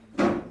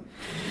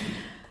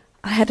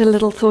I had a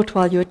little thought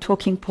while you were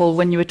talking, Paul,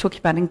 when you were talking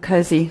about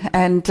Nkosi,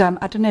 and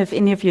I don't know if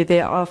any of you,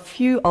 there are a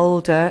few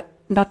older,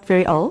 not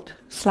very old,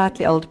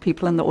 slightly older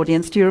people in the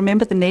audience. Do you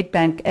remember the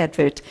Nedbank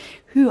advert?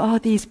 Who are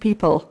these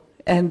people?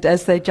 And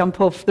as they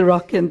jump off the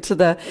rock into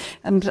the,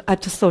 and I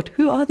just thought,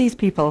 who are these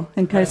people,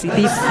 Nkosi?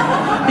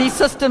 These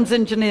systems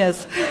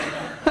engineers.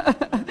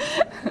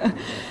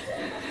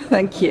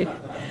 Thank you.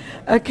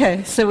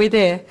 Okay, so we're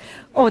there.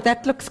 Oh,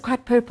 that looks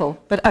quite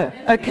purple, but oh,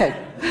 okay.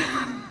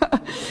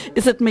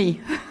 Is it me?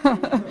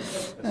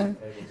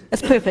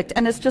 It's perfect,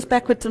 and it's just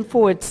backwards and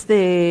forwards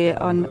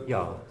there on.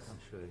 Yeah,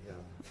 sure,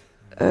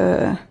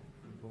 yeah.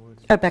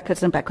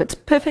 Backwards and backwards.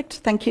 Perfect,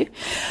 thank you.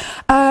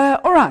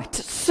 All right,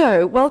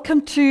 so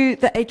welcome to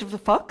the Age of the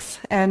Fox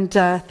and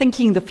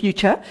Thinking the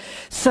Future.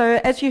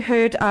 So as you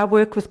heard, I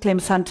work with Clem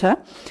Santa.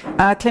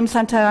 Clem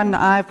Santa and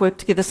I have worked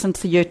together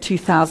since the year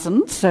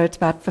 2000, so it's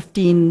about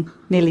 15,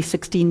 nearly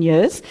 16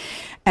 years.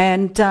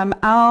 And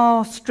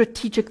our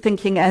strategic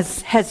thinking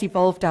has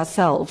evolved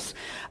ourselves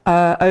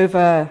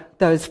over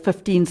those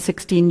 15,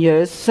 16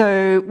 years.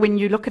 So when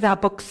you look at our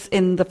books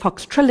in the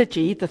Fox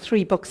trilogy, the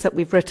 3 books that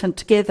we've written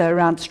together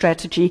around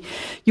strategy,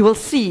 you will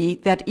see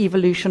that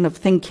evolution of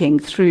thinking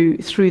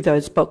through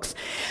those books.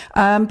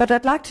 But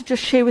I'd like to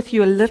just share with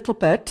you a little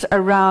bit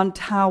around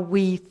how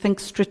we think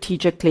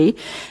strategically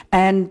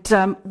and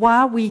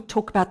why we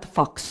talk about the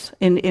Fox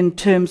in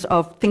terms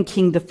of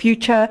thinking the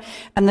future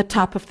and the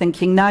type of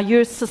thinking. Now,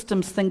 you're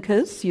systems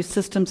thinkers, you're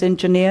systems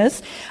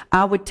engineers.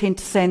 I would tend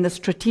to say in the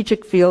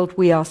strategic field,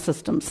 we are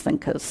systems thinkers.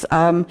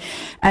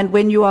 And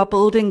when you are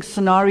building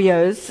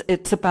scenarios,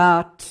 it's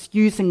about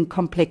using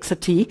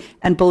complexity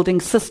and building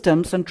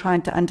systems and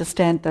trying to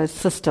understand those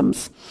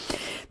systems.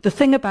 The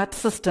thing about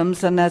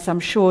systems, and as I'm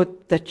sure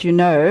that you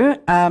know,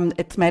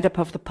 it's made up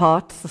of the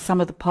parts, the sum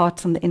of the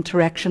parts and the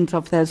interactions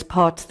of those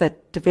parts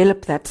that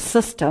develop that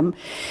system.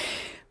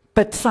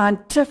 But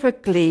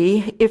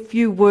scientifically, if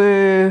you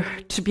were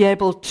to be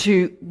able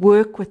to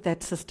work with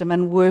that system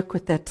and work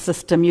with that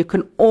system, you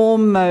can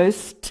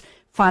almost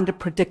find a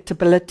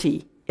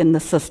predictability in the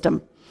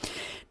system.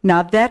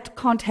 Now, that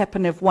can't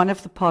happen if one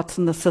of the parts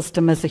in the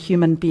system is a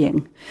human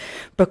being,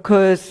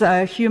 because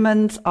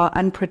humans are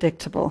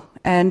unpredictable.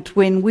 And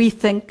when we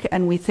think,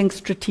 and we think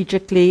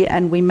strategically,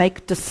 and we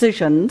make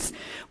decisions,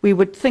 we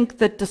would think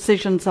that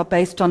decisions are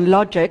based on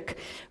logic,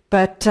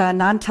 but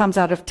 9 times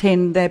out of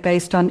 10, they're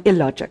based on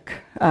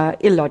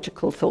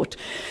illogical thought.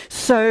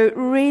 So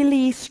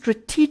really,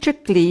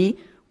 strategically,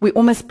 we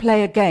almost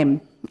play a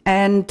game.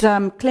 And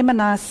Clem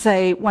and I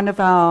say one of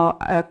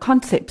our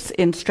concepts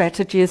in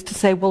strategy is to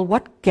say, well,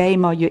 what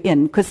game are you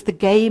in? Because the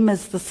game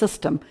is the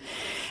system.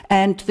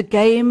 And the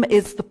game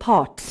is the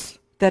parts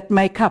that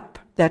make up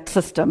that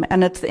system.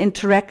 And it's the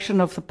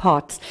interaction of the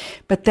parts.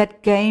 But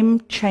that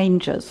game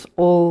changes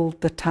all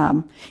the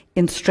time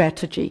in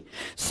strategy.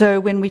 So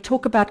when we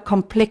talk about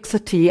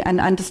complexity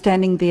and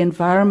understanding the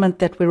environment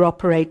that we're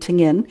operating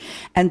in,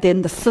 and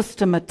then the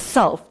system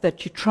itself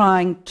that you're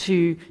trying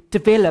to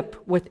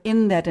develop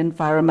within that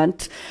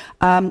environment,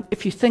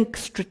 if you think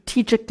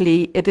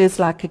strategically, it is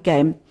like a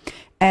game.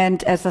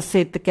 And as I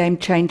said, the game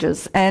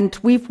changes. And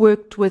we've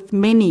worked with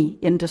many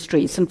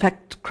industries, in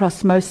fact,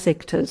 across most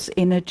sectors,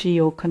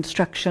 energy or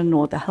construction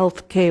or the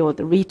healthcare or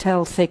the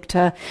retail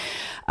sector,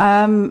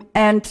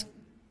 and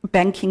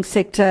banking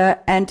sector.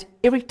 And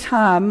every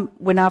time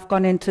when I've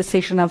gone into a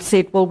session, I've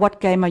said, well,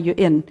 what game are you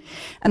in?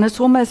 And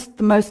it's almost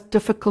the most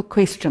difficult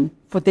question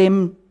for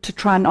them to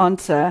try and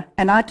answer.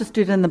 And I just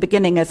did it in the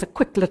beginning as a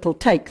quick little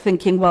take,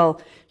 thinking, well,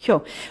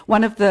 sure.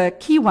 One of the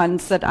key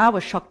ones that I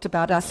was shocked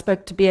about, I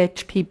spoke to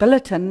BHP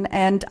Billiton,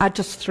 and I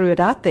just threw it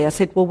out there. I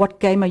said, well, what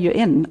game are you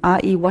in?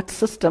 i.e., what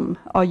system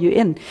are you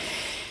in?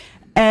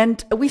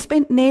 And we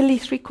spent nearly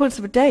 3/4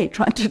 of a day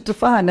trying to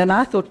define, and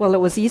I thought, well,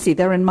 it was easy.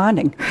 They're in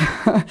mining.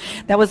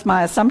 That was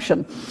my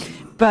assumption.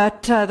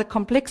 But the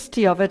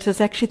complexity of it is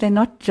actually they're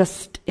not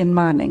just in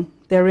mining.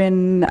 They're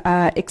in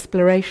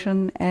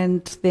exploration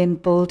and then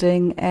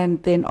building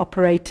and then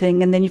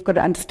operating, and then you've got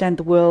to understand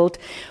the world,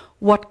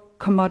 what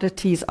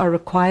commodities are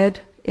required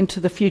into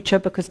the future,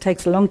 because it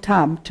takes a long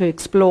time to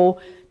explore,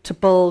 to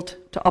build,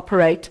 to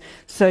operate.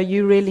 So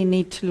you really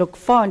need to look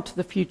far into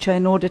the future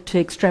in order to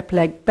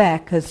extrapolate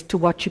back as to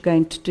what you're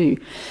going to do.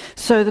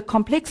 So the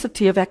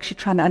complexity of actually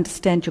trying to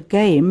understand your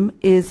game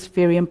is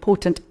very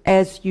important,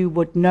 as you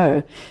would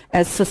know,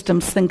 as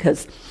systems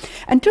thinkers.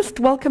 And just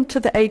welcome to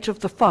the Age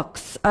of the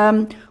Fox.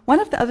 One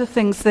of the other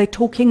things they're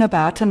talking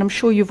about, and I'm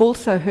sure you've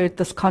also heard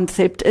this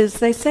concept, is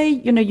they say,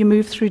 you know, you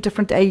move through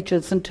different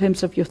ages in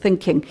terms of your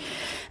thinking.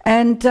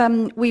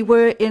 And we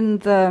were in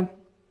the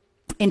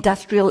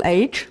industrial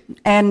age,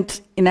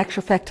 and in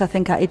actual fact, I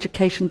think our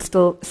education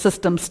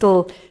system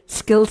still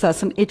skills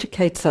us and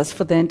educates us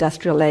for the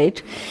industrial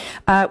age.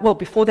 Well,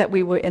 before that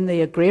we were in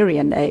the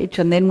agrarian age,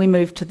 and then we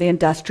moved to the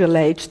industrial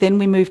age, then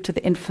we moved to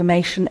the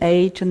information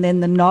age, and then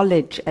the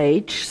knowledge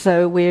age.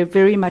 So we're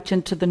very much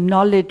into the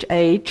knowledge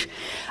age.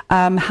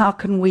 How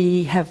can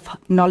we have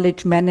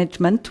knowledge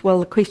management? Well,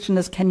 the question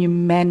is, can you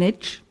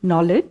manage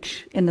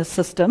knowledge in a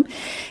system?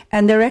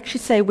 And they actually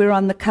say we're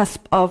on the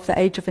cusp of the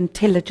age of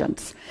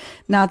intelligence.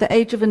 Now, the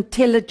age of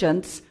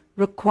intelligence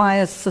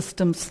requires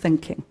systems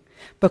thinking,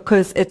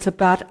 because it's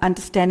about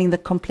understanding the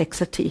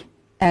complexity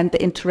and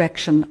the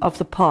interaction of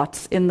the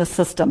parts in the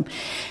system.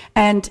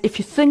 And if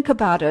you think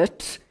about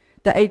it,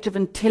 the age of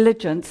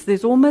intelligence,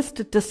 there's almost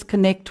a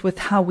disconnect with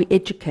how we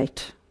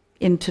educate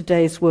in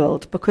today's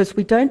world, because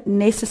we don't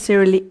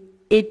necessarily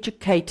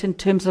educate in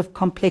terms of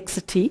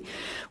complexity.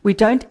 We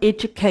don't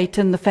educate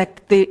in the fact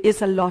that there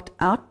is a lot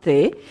out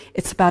there.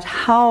 It's about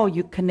how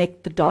you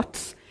connect the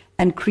dots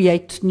and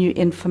create new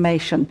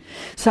information.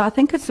 So I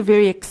think it's a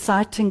very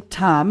exciting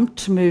time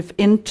to move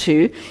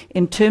into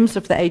in terms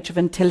of the age of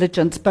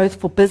intelligence, both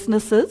for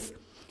businesses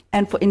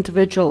and for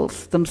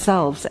individuals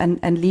themselves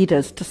and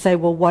leaders, to say,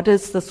 well, what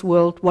is this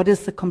world? What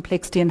is the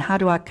complexity, and how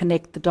do I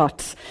connect the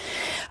dots?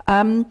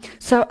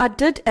 So I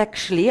did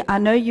actually, I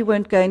know you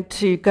weren't going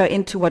to go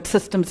into what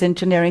systems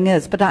engineering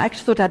is, but I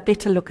actually thought I'd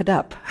better look it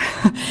up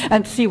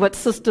and see what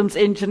systems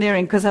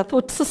engineering, because I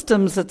thought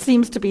systems, it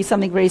seems to be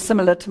something very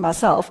similar to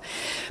myself.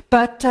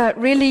 But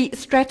really,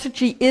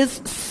 strategy is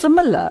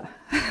similar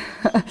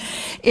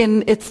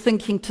in its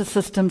thinking to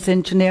systems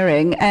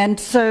engineering. And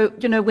so,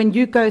 you know, when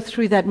you go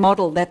through that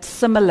model, that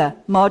similar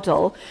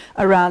model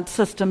around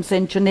systems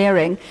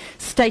engineering,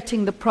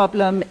 stating the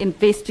problem,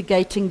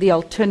 investigating the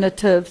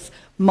alternatives,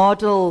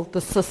 model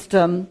the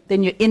system,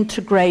 then you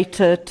integrate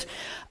it,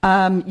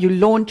 you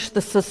launch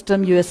the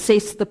system, you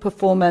assess the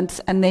performance,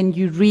 and then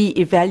you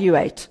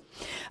re-evaluate.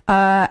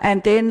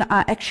 And then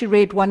I actually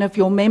read one of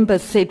your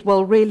members said,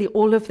 well, really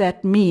all of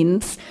that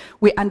means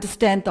we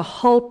understand the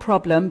whole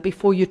problem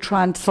before you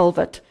try and solve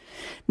it.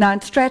 Now,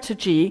 in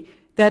strategy,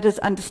 that is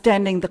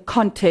understanding the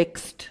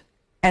context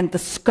and the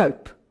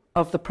scope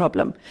of the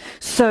problem.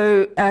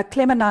 So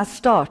Clem and I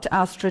start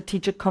our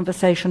strategic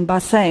conversation by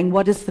saying,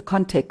 what is the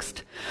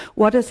context?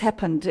 What has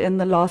happened in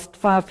the last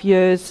 5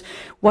 years?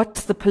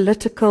 What's the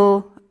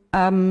political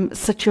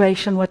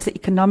situation, what's the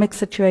economic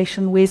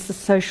situation, where's the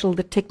social,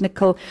 the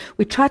technical?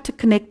 We try to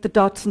connect the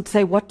dots and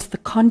say, what's the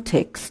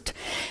context?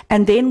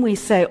 And then we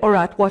say, all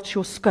right, what's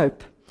your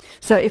scope?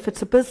 So if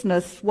it's a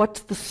business, what's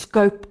the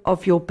scope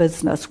of your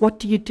business? What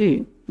do you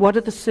do? What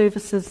are the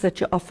services that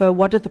you offer?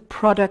 What are the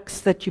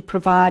products that you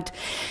provide?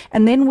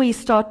 And then we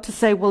start to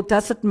say, well,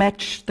 does it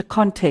match the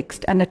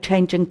context and a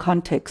changing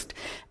context?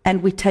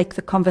 And we take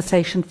the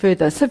conversation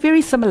further. So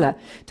very similar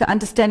to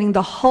understanding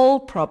the whole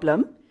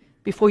problem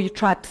before you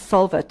try to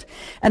solve it.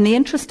 And the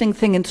interesting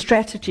thing in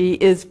strategy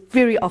is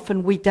very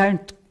often we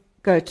don't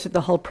go to the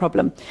whole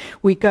problem.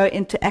 We go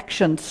into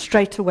action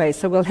straight away.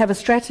 So we'll have a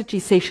strategy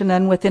session,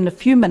 and within a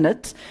few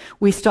minutes,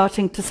 we're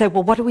starting to say,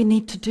 well, what do we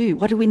need to do?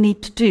 What do we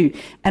need to do?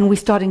 And we're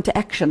starting to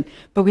action.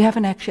 But we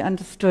haven't actually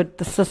understood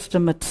the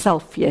system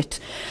itself yet.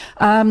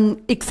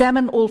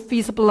 Examine all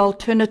feasible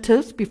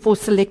alternatives before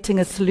selecting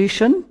a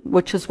solution,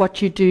 which is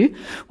what you do.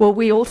 Well,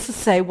 we also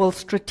say, well,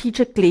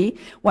 strategically,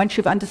 once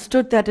you've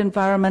understood that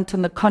environment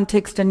and the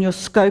context and your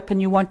scope,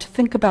 and you want to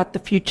think about the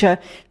future,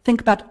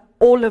 think about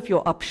all of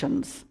your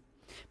options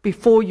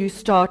before you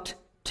start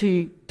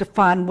to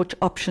define which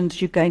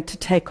options you're going to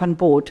take on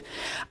board.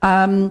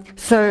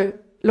 So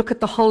look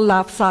at the whole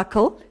life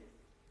cycle.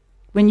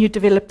 When you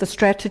develop the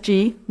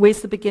strategy,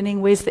 where's the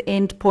beginning, where's the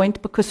end point?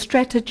 Because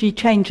strategy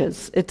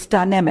changes, it's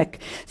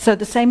dynamic. So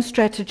the same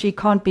strategy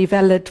can't be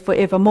valid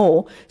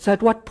forevermore. So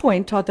at what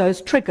point are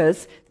those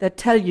triggers that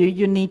tell you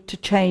you need to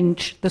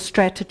change the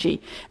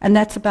strategy? And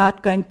that's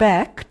about going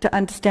back to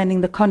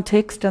understanding the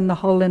context and the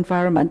whole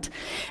environment.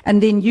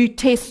 And then you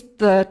test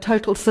the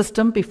total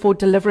system before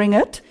delivering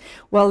it.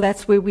 Well,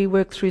 that's where we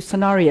work through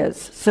scenarios.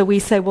 So we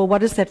say, well,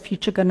 what is that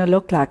future going to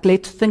look like?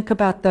 Let's think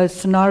about those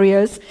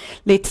scenarios.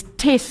 Let's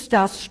test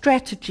our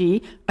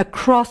strategy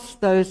across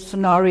those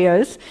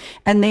scenarios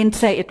and then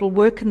say it'll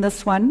work in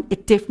this one.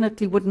 It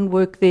definitely wouldn't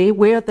work there.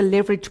 Where are the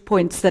leverage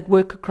points that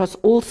work across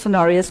all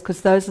scenarios?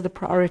 Because those are the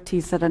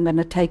priorities that I'm going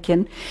to take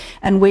in.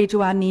 And where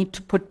do I need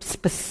to put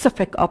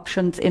specific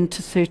options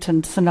into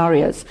certain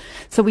scenarios?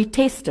 So we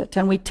test it,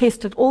 and we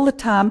test it all the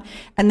time,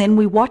 and then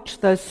we watch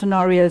those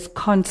scenarios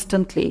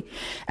constantly.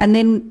 And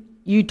then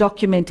you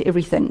document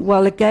everything.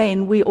 Well,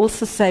 again, we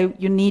also say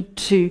you need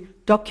to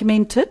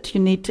document it, you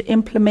need to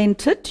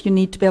implement it, you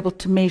need to be able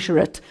to measure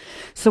it.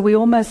 So we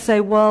almost say,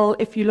 well,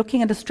 if you're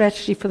looking at a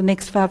strategy for the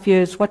next 5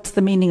 years, what's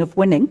the meaning of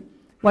winning?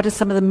 What are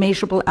some of the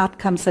measurable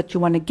outcomes that you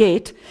want to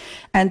get?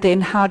 And then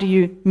how do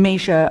you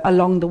measure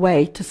along the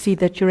way to see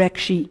that you're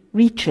actually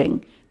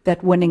reaching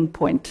that winning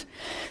point?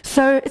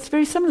 So it's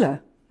very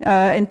similar.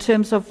 in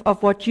terms of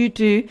what you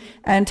do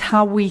and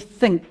how we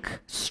think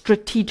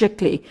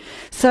strategically.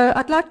 So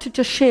I'd like to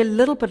just share a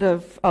little bit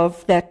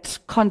of that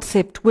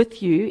concept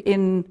with you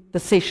in the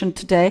session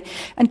today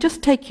and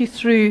just take you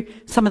through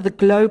some of the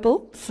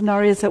global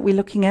scenarios that we're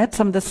looking at,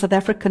 some of the South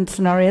African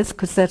scenarios,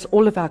 because that's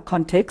all of our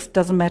context,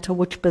 doesn't matter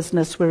which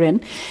business we're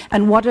in,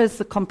 and what is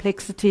the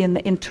complexity and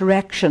the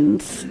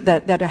interactions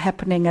that are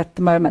happening at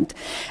the moment.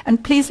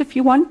 And please, if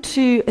you want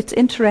to, it's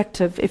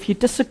interactive. If you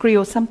disagree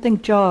or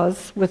something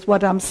jars with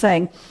what I'm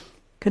saying,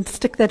 you can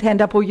stick that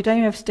hand up, or you don't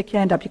even have to stick your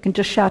hand up. You can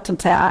just shout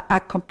and say, I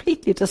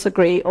completely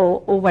disagree, or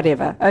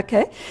whatever,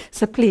 okay?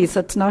 So please,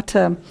 it's not,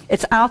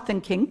 it's our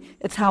thinking,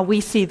 it's how we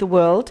see the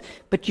world,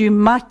 but you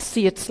might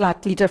see it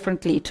slightly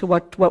differently to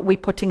what we're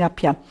putting up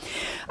here.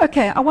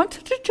 Okay, I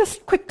wanted to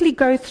just quickly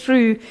go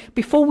through,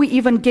 before we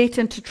even get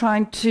into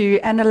trying to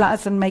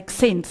analyze and make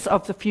sense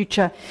of the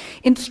future.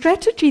 In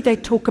strategy, they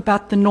talk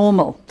about the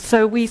normal.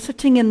 So we're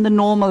sitting in the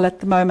normal at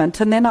the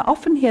moment, and then I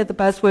often hear the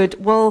buzzword,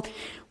 well,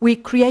 we're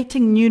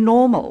creating new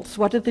normals.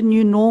 What are the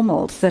new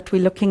normals that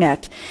we're looking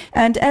at?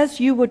 And as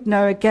you would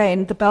know,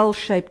 again, the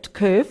bell-shaped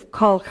curve,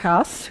 Karl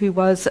Gauss, who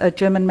was a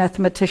German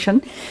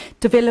mathematician,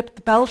 developed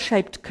the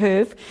bell-shaped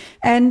curve.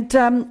 And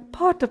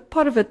part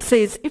of it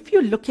says, if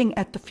you're looking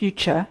at the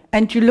future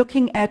and you're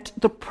looking at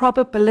the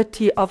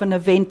probability of an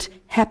event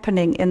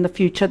happening in the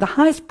future, the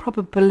highest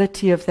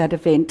probability of that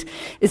event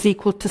is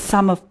equal to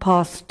sum of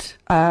past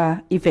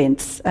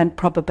events and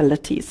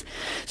probabilities.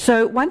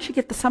 So once you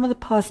get the sum of the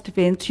past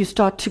events, you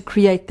start to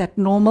create that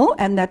normal,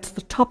 and that's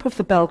the top of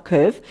the bell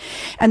curve,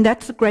 and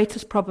that's the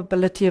greatest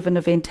probability of an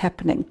event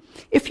happening.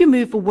 If you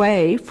move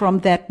away from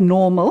that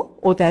normal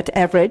or that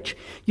average,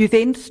 you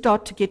then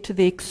start to get to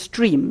the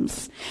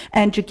extremes,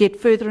 and you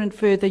get further and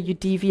further, you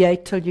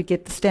deviate till you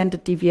get the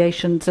standard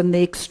deviations and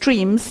the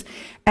extremes.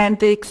 And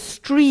the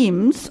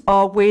extremes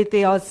are where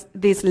there's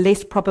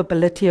less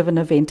probability of an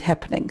event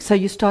happening. So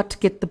you start to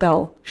get the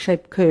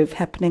bell-shaped curve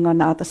happening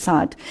on either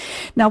side.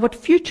 Now, what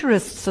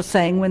futurists are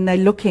saying when they're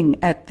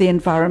looking at the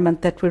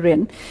environment that we're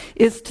in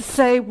is to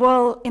say,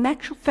 well, in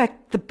actual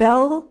fact, the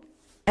bell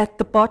at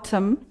the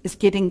bottom is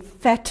getting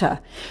fatter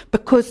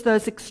because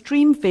those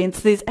extreme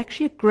events, there's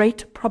actually a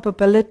greater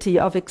probability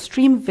of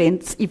extreme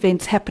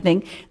events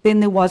happening than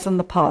there was in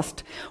the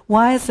past.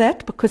 Why is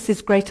that? Because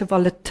there's greater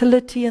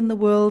volatility in the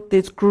world,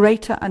 there's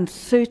greater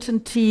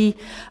uncertainty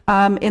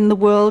in the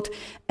world,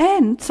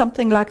 and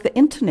something like the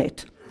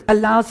internet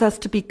allows us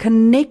to be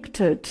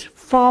connected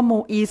far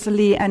more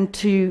easily and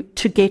to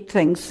get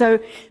things. So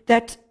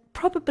that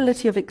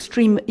probability of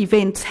extreme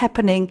events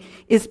happening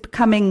is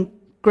becoming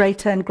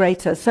greater and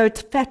greater. So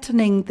it's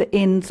fattening the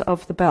ends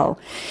of the bell.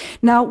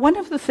 Now, one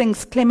of the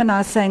things Clem and I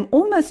are saying,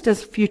 almost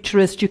as a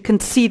futurist, you can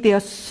see there are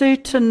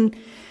certain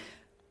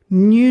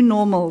new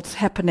normals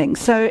happening.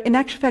 So in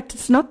actual fact,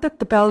 it's not that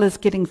the bell is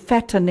getting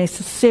fatter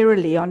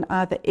necessarily on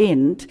either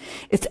end.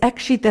 It's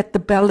actually that the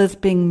bell is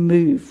being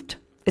moved.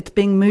 It's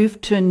being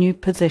moved to a new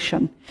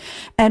position.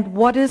 And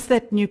what is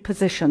that new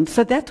position?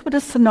 So that's what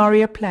a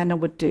scenario planner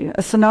would do.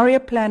 A scenario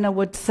planner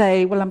would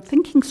say, well, I'm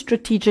thinking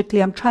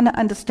strategically, I'm trying to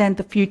understand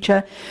the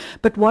future,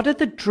 but what are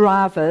the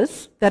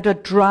drivers that are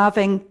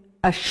driving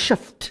a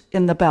shift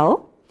in the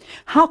bell?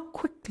 How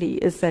quickly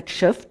is that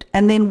shift?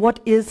 And then what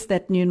is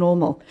that new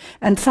normal?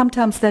 And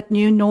sometimes that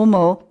new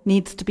normal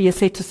needs to be a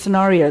set of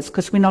scenarios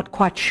because we're not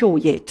quite sure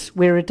yet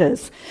where it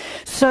is.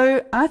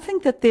 So I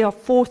think that there are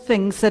four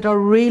things that are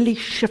really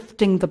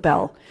shifting the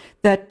bell,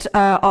 that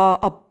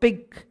are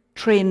big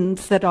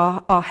trends that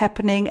are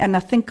happening and I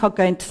think are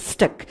going to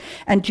stick,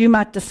 and you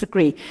might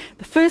disagree.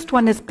 The first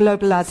one is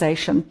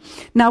globalization.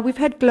 Now, we've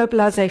had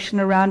globalization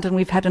around and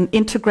we've had an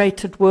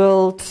integrated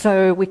world,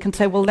 so we can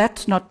say, well,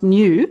 that's not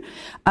new.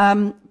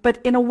 But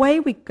in a way,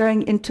 we're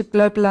going into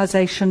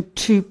globalization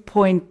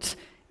 2.0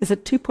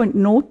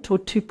 or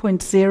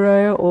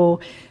 2.0, or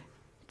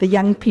the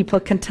young people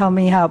can tell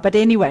me how. But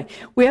anyway,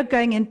 we are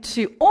going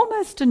into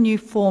almost a new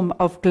form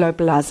of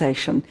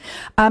globalization.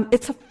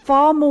 It's a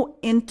far more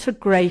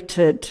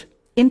integrally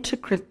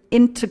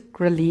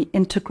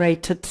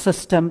integrated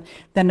system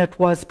than it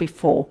was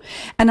before.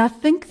 And I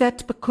think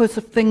that's because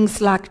of things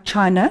like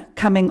China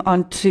coming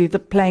onto the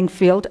playing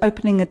field,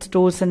 opening its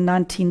doors in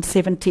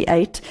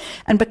 1978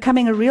 and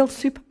becoming a real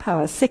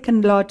superpower,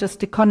 second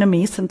largest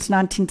economy since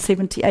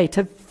 1978,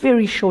 a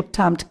very short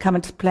time to come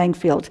into the playing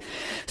field.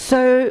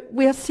 So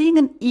we are seeing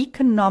an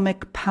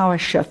economic power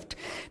shift.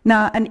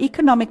 Now, an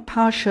economic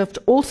power shift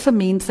also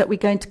means that we're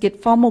going to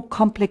get far more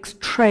complex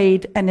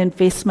trade and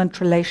investment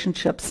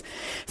relationships.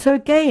 So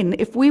again,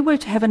 if we were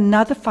to have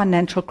another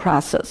financial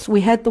crisis,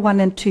 we had the one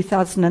in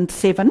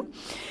 2007.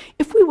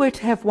 If we were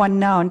to have one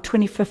now in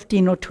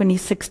 2015 or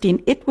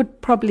 2016, it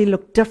would probably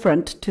look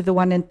different to the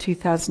one in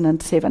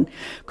 2007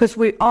 because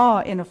we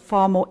are in a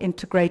far more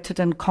integrated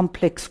and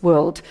complex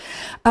world.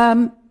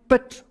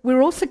 But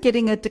we're also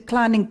getting a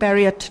declining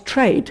barrier to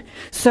trade.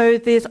 So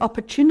there's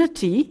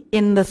opportunity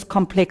in this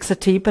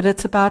complexity, but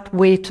it's about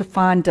where to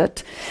find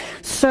it.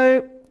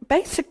 So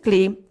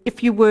basically,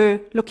 if you were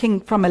looking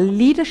from a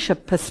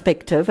leadership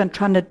perspective and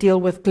trying to deal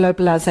with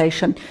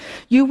globalization,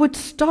 you would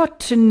start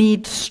to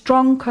need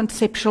strong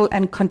conceptual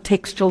and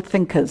contextual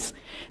thinkers.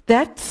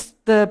 That's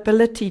the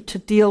ability to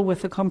deal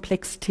with the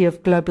complexity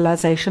of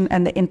globalization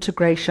and the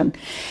integration.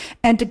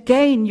 And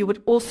again, you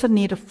would also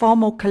need a far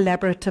more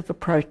collaborative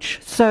approach.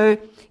 So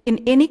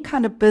in any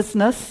kind of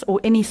business or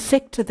any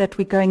sector that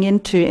we're going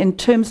into, in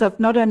terms of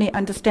not only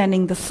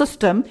understanding the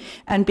system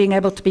and being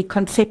able to be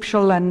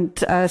conceptual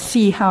and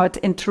see how it's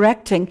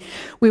interacting,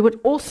 we would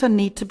also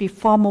need to be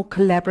far more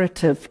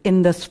collaborative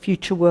in this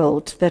future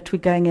world that we're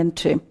going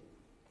into.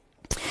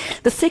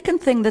 The second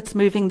thing that's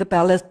moving the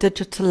bell is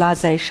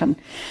digitalization.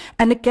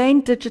 And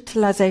again,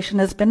 digitalization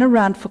has been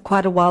around for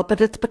quite a while,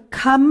 but it's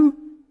become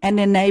an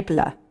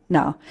enabler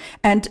now.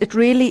 And it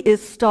really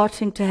is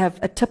starting to have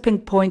a tipping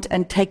point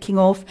and taking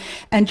off.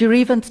 And you're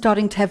even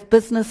starting to have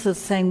businesses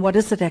saying, what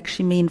does it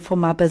actually mean for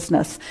my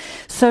business?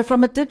 So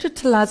from a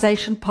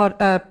digitalization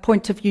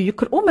point of view, you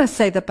could almost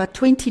say that by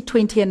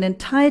 2020, an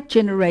entire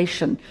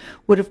generation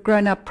would have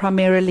grown up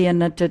primarily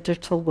in a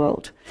digital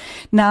world.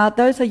 Now,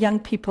 those are young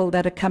people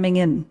that are coming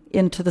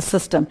into the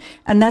system,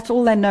 and that's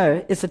all they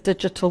know is a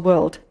digital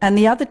world. And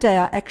the other day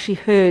I actually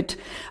heard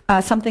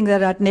something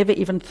that I'd never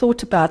even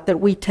thought about that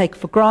we take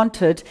for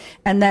granted,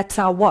 and that's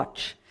our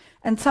watch.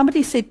 And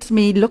somebody said to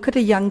me, look at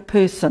a young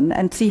person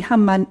and see how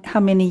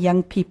many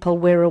young people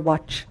wear a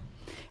watch.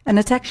 And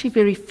it's actually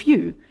very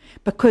few,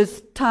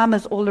 because time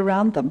is all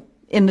around them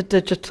in the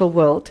digital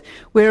world.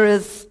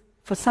 Whereas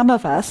for some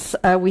of us,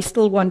 we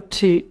still want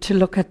to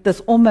look at this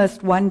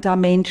almost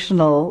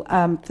one-dimensional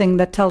thing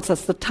that tells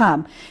us the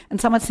time. And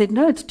someone said,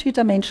 no, it's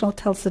two-dimensional,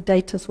 tells the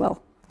date as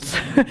well. So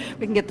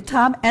we can get the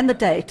time and the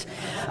date.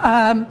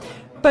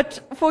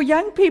 But for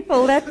young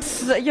people,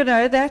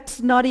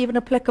 that's not even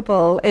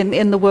applicable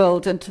in the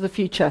world into the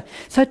future.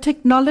 So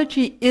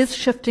technology is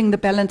shifting the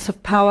balance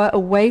of power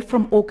away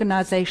from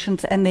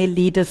organizations and their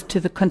leaders to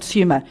the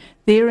consumer.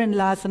 Therein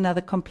lies another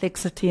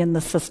complexity in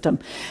the system,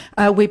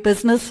 where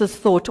businesses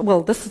thought,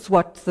 well, this is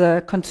what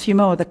the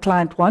consumer or the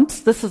client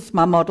wants. This is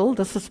my model.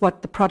 This is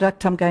what the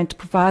product I'm going to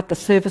provide, the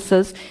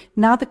services.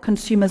 Now the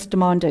consumer's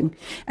demanding,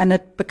 and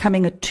it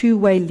becoming a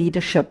two-way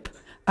leadership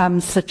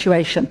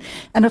situation.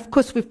 And of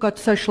course, we've got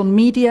social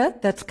media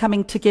that's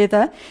coming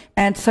together,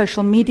 and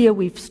social media,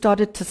 we've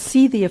started to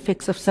see the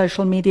effects of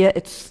social media.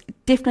 It's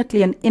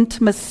definitely an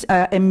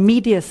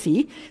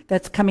immediacy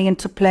that's coming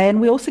into play,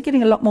 and we're also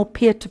getting a lot more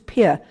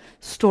peer-to-peer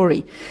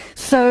story.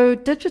 So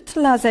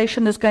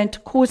digitalization is going to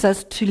cause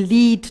us to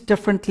lead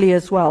differently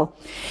as well.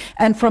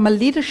 And from a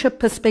leadership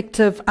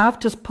perspective, I've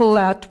just pulled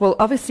out, well,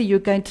 obviously you're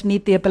going to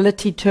need the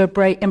ability to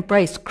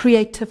embrace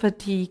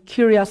creativity,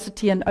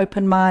 curiosity, and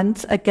open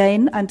minds.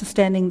 Again,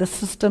 understanding the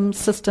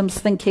systems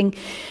thinking,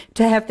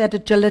 to have that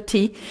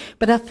agility.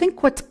 But I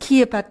think what's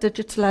key about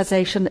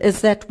digitalization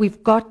is that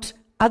we've got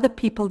other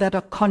people that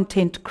are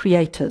content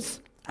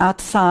creators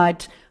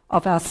outside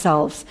of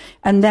ourselves.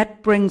 And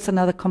that brings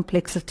another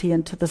complexity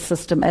into the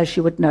system, as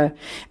you would know.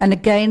 And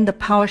again, the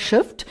power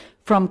shift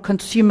from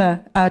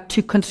consumer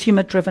to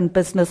consumer-driven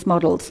business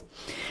models.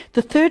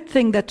 The third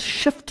thing that's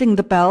shifting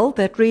the bell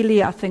that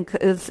really I think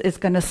is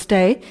going to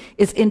stay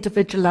is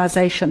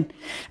individualization.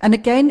 And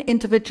again,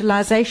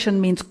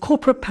 individualization means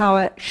corporate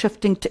power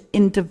shifting to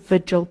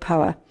individual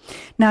power.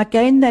 Now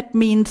again, that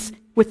means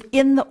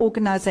within the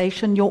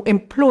organization, your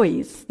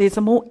employees, there's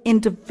a more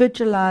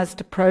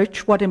individualized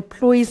approach, what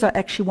employees are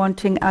actually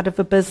wanting out of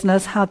a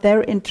business, how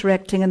they're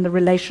interacting in the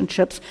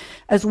relationships,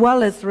 as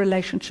well as the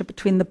relationship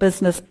between the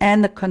business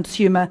and the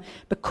consumer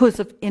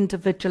because of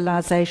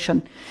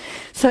individualization.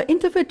 So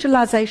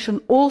individualization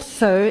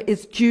also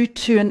is due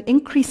to an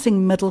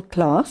increasing middle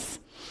class.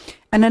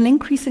 And an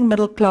increasing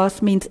middle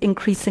class means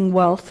increasing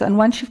wealth. And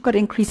once you've got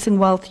increasing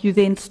wealth, you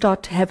then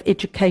start to have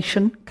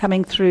education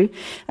coming through.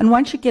 And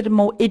once you get a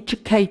more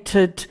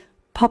educated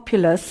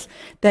populace,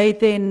 they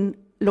then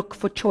look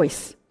for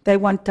choice. They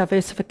want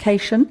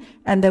diversification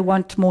and they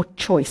want more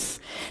choice.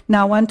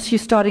 Now, once you're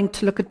starting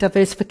to look at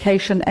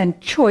diversification and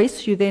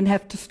choice, you then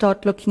have to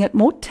start looking at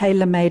more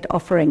tailor-made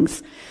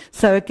offerings.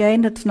 So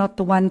again, it's not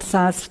the one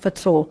size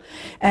fits all.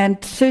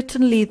 And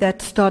certainly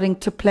that's starting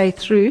to play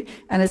through,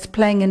 and it's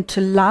playing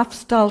into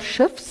lifestyle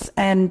shifts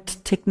and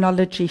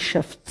technology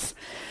shifts.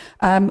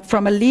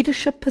 From a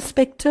leadership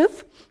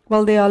perspective,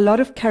 well, there are a lot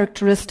of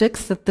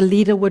characteristics that the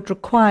leader would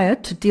require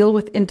to deal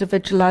with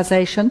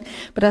individualization,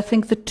 but I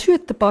think the two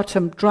at the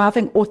bottom,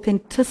 driving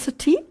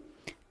authenticity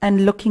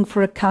and looking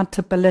for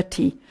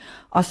accountability,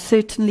 are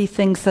certainly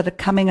things that are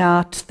coming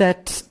out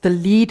that the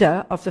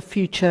leader of the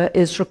future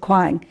is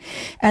requiring.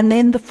 And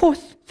then the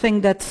fourth thing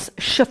that's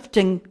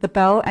shifting the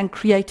bell and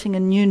creating a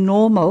new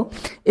normal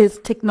is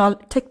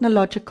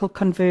technological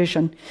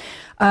conversion.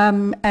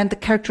 And the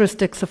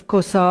characteristics, of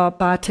course, are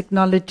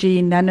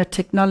biotechnology,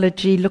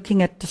 nanotechnology,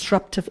 looking at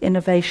disruptive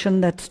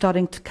innovation that's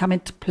starting to come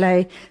into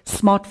play,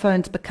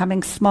 smartphones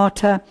becoming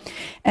smarter,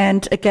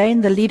 and again,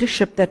 the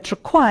leadership that's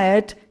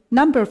required,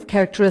 number of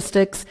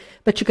characteristics,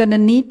 but you're going to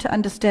need to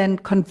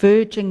understand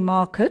converging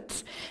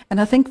markets,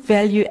 and I think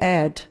value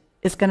add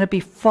is going to be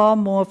far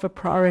more of a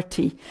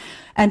priority.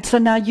 And so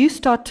now you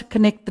start to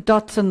connect the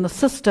dots in the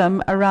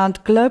system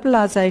around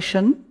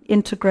globalization,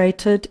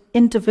 integrated,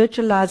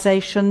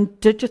 individualization,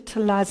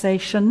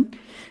 digitalization,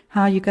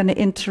 how you're going to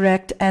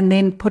interact, and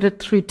then put it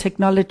through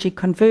technology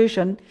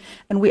conversion.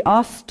 And we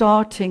are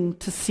starting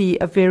to see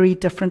a very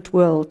different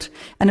world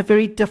and a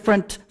very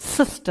different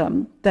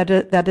system that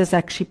is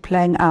actually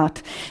playing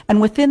out. And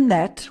within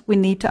that, we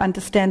need to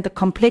understand the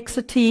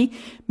complexity,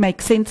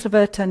 make sense of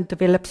it, and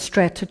develop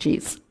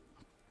strategies.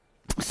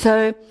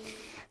 So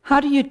how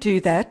do you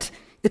do that?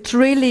 It's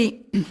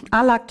really,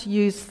 I like to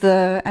use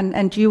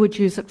and you would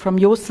use it from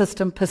your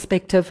system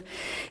perspective,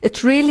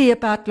 it's really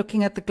about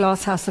looking at the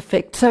glasshouse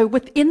effect. So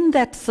within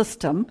that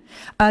system,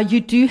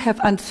 you do have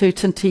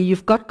uncertainty,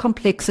 you've got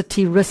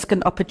complexity, risk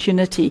and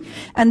opportunity.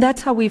 And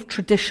that's how we've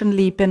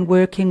traditionally been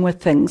working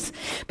with things.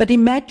 But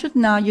imagine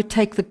now you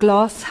take the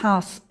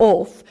glasshouse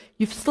off,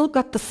 you've still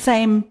got the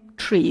same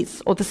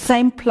trees or the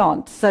same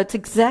plants, so it's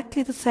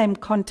exactly the same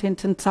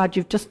content inside.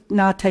 You've just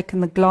now taken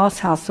the glass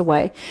house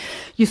away.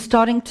 You're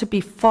starting to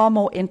be far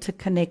more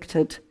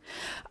interconnected.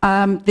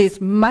 There's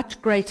much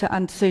greater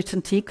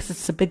uncertainty because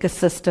it's a bigger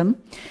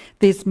system.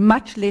 There's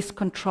much less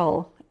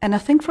control. And I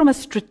think from a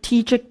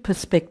strategic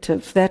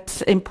perspective,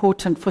 that's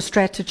important for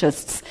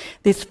strategists.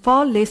 There's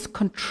far less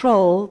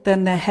control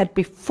than they had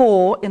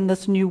before in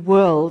this new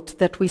world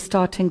that we're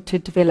starting to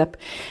develop.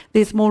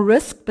 There's more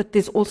risk, but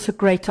there's also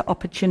greater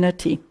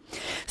opportunity.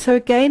 So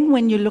again,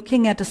 when you're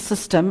looking at a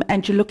system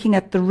and you're looking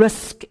at the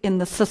risk in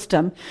the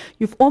system,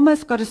 you've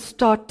almost got to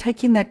start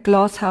taking that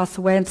glass house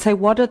away and say,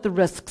 what are the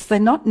risks? They're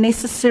not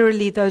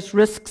necessarily those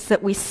risks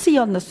that we see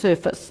on the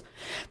surface,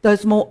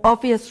 those more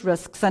obvious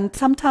risks. And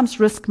sometimes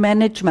risk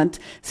management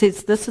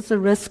says this is a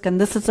risk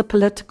and this is a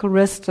political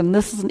risk and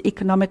this is an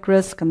economic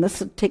risk and this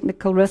is a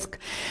technical risk.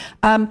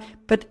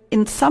 But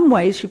in some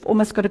ways, you've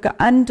almost got to go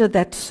under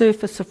that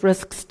surface of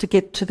risks to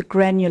get to the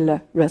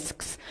granular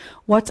risks.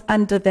 What's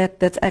under that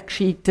that's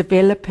actually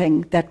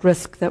developing that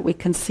risk that we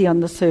can see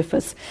on the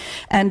surface?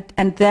 And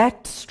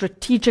that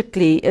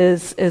strategically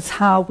is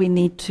how we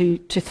need to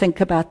think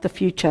about the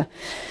future.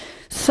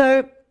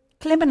 So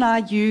Clem and I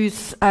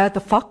use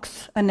the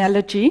fox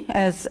analogy,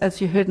 as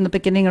you heard in the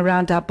beginning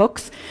around our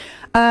books.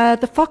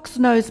 The fox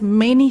knows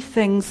many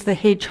things, the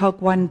hedgehog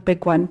one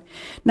big one.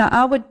 Now,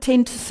 I would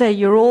tend to say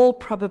you're all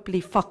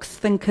probably fox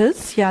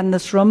thinkers here in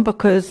this room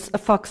because a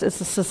fox is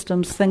a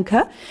systems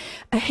thinker.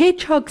 A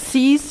hedgehog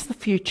sees the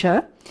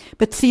future,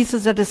 but sees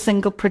it as a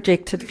single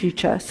projected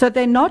future. So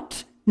they're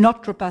not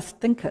robust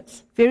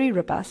thinkers, very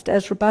robust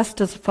as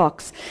a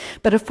fox.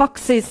 But a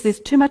fox says there's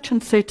too much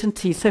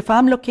uncertainty. So if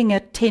I'm looking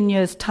at 10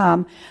 years'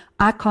 time,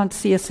 I can't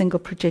see a single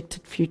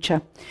projected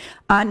future.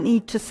 I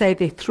need to say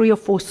there are 3 or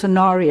 4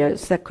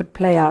 scenarios that could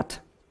play out.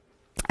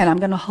 And I'm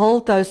going to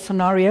hold those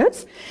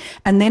scenarios.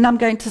 And then I'm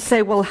going to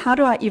say, well, how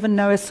do I even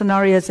know a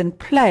scenario is in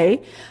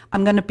play?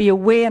 I'm going to be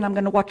aware and I'm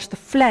going to watch the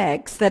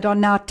flags that are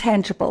now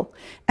tangible.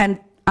 And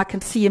I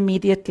can see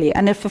immediately.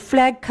 And if a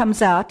flag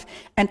comes out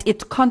and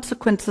its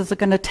consequences are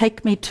going to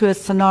take me to a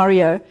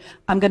scenario,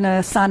 I'm going to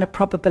assign a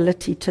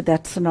probability to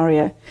that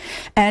scenario.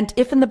 And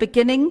if in the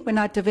beginning, when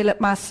I develop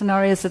my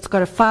scenarios, it's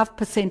got a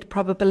 5%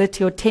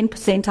 probability or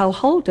 10%, I'll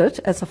hold it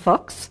as a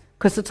fox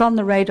because it's on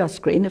the radar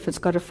screen if it's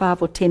got a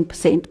 5 or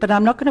 10%, but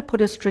I'm not going to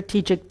put a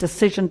strategic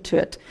decision to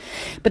it.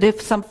 But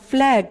if some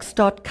flags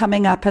start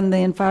coming up in the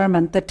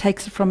environment that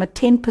takes it from a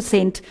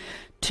 10%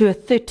 to a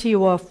 30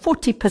 or a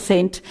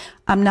 40%,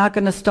 I'm now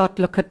going to start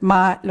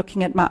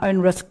looking at my own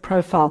risk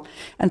profile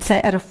and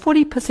say, at a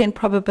 40%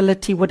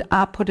 probability, would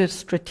I put a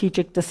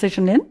strategic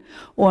decision in?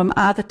 Or am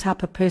I the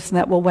type of person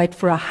that will wait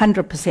for a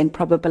 100%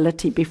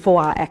 probability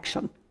before I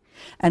action?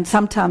 And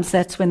sometimes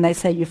that's when they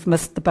say you've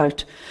missed the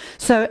boat.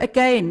 So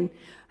again,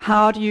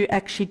 how do you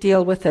actually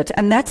deal with it?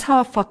 And that's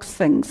how a fox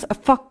thinks. A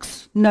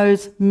fox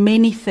knows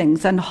many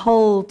things and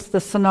holds the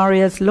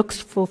scenarios,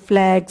 looks for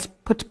flags,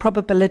 puts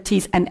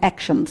probabilities and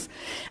actions.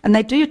 And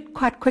they do it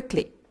quite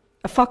quickly.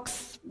 A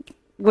fox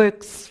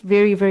works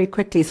very, very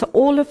quickly. So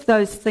all of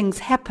those things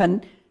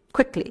happen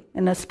quickly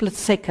in a split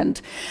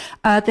second.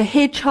 The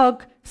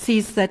hedgehog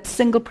sees that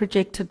single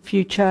projected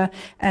future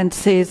and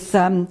says,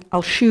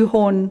 I'll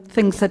shoehorn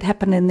things that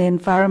happen in the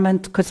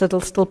environment because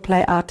it'll still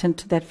play out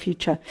into that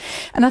future.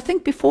 And I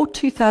think before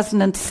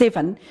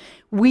 2007,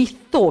 we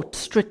thought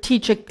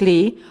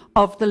strategically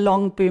of the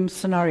long boom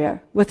scenario,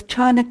 with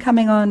China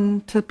coming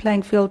on to the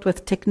playing field,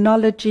 with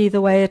technology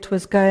the way it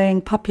was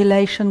going,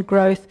 population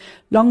growth.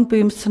 Long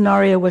boom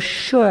scenario was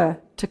sure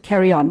to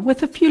carry on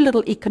with a few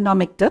little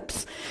economic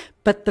dips,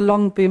 but the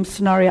long boom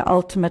scenario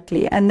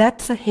ultimately. And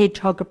that's a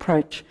hedgehog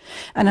approach.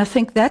 And I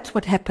think that's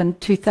what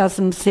happened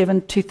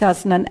 2007,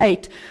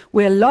 2008,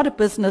 where a lot of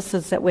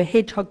businesses that were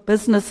hedgehog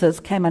businesses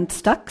came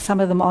unstuck.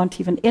 Some of them aren't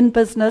even in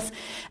business,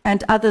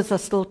 and others are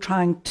still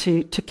trying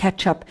to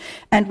catch up.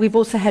 And we've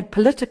also had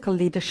political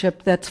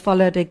leadership that's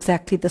followed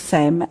exactly the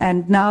same.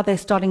 And now they're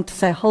starting to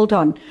say, hold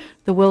on,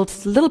 The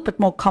world's a little bit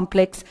more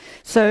complex.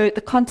 So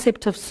the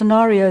concept of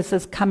scenarios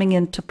is coming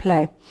into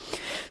play.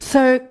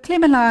 So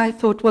Clem and I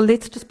thought, well,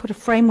 let's just put a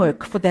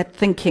framework for that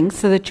thinking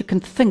so that you can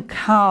think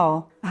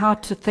how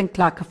to think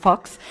like a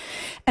fox.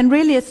 And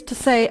really it's to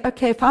say,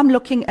 okay, if I'm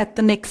looking at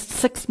the next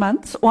 6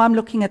 months or I'm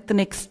looking at the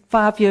next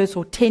 5 years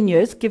or 10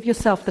 years, give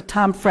yourself the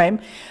time frame.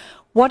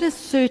 What is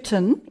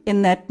certain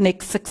in that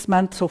next 6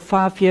 months or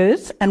 5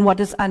 years, and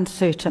what is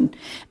uncertain?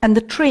 And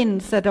the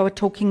trends that I was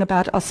talking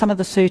about are some of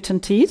the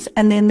certainties,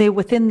 and then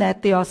within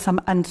that there are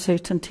some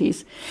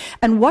uncertainties.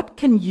 And what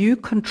can you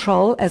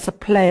control as a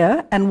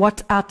player, and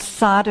what's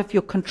outside of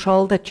your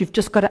control that you've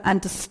just got to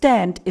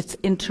understand its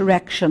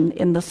interaction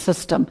in the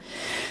system?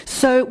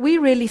 So we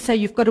really say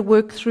you've got to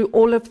work through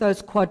all of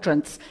those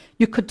quadrants.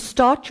 You could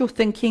start your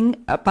thinking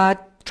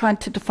about trying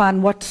to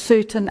define what's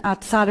certain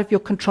outside of your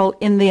control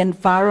in the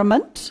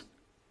environment,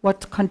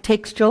 what's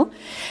contextual,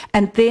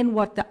 and then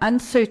what the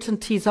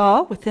uncertainties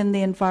are within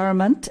the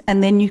environment,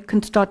 and then you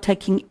can start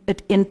taking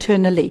it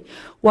internally.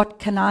 What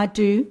can I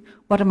do?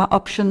 What are my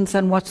options,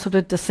 and what sort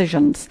of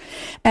decisions?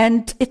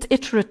 And it's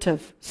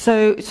iterative.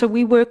 So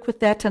we work with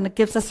that, and it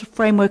gives us a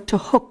framework to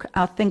hook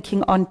our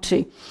thinking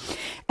onto.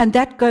 And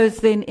that goes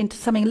then into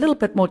something a little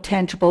bit more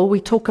tangible. We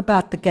talk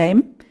about the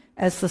game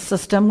as the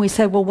system. We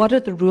say, well, what are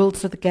the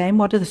rules of the game?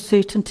 What are the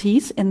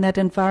certainties in that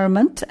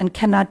environment? And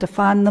can I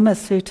define them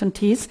as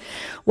certainties?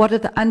 What are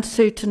the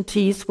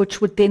uncertainties, which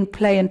would then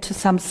play into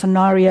some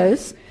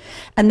scenarios?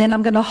 And then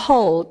I'm going to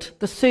hold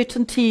the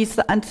certainties,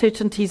 the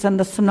uncertainties, and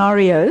the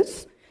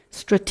scenarios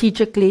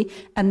strategically.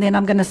 And then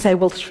I'm going to say,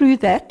 well, through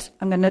that,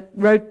 I'm going to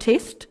road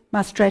test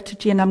my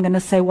strategy, and I'm going to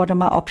say, what are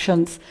my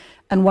options?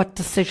 And what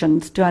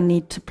decisions do I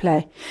need to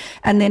play?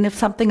 And then if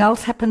something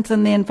else happens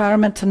in the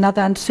environment,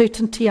 another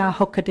uncertainty, I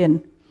hook it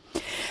in.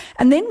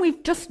 And then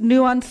we've just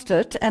nuanced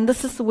it, and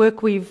this is the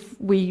work we're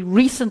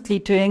recently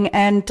doing,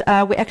 and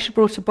we actually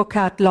brought a book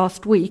out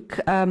last week,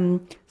 so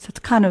it's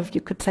kind of,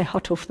 you could say,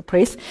 hot off the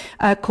press,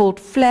 called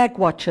Flag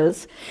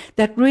Watchers,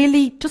 that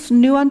really just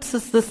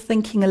nuances this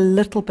thinking a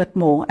little bit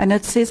more. And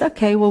it says,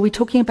 okay, well, we're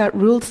talking about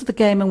rules of the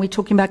game, and we're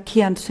talking about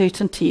key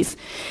uncertainties.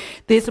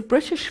 There's a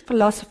British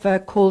philosopher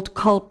called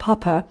Karl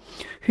Popper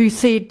who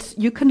said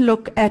you can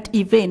look at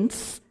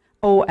events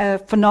or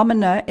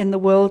phenomena in the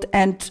world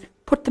and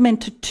put them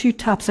into two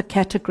types of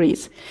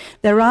categories.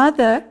 They're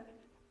either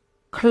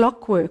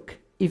clockwork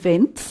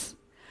events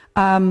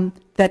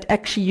that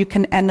actually you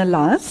can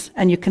analyze,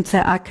 and you can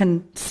say, I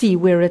can see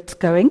where it's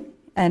going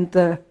and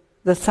the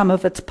sum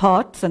of its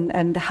parts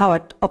and how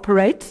it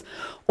operates,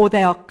 or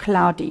they are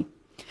cloudy.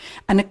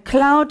 And a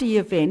cloudy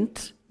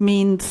event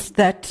means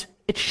that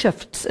it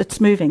shifts, it's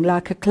moving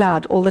like a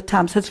cloud all the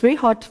time. So it's very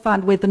hard to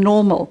find where the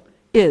normal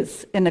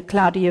is in a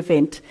cloudy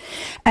event.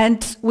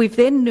 And we've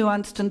then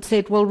nuanced and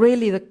said, well,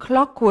 really the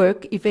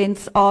clockwork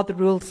events are the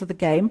rules of the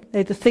game.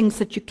 They're the things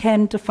that you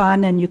can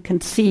define and you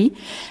can see.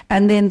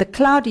 And then the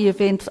cloudy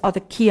events are the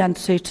key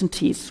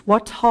uncertainties.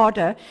 What's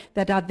harder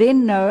that I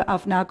then know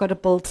I've now got to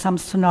build some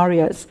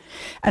scenarios.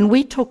 And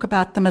we talk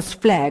about them as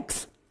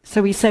flags.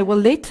 So we say, well,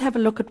 let's have a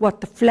look at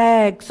what the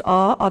flags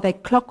are. Are they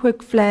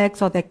clockwork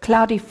flags? Are they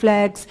cloudy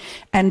flags?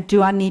 And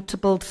do I need to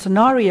build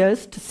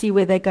scenarios to see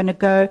where they're going to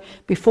go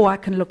before I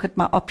can look at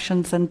my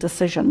options and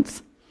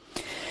decisions?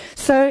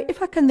 So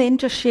if I can then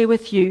just share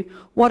with you,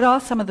 what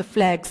are some of the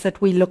flags that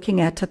we're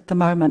looking at the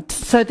moment?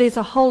 So there's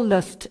a whole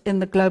list in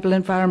the global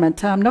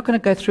environment. I'm not going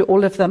to go through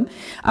all of them.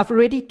 I've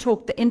already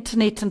talked the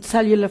internet and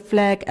cellular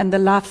flag and the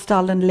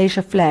lifestyle and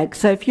leisure flag.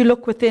 So if you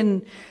look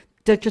within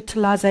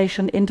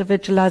digitalization,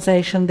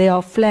 individualization, there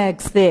are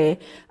flags there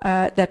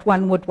that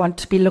one would want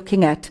to be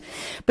looking at.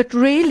 But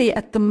really,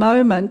 at the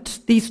moment,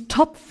 these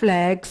top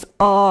flags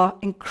are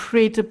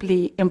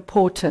incredibly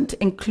important,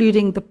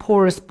 including the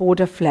porous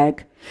border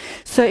flag.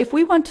 So if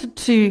we wanted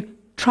to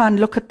try and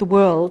look at the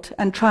world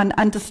and try and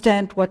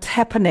understand what's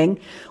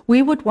happening,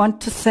 we would want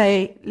to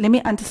say, let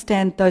me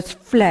understand those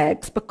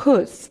flags,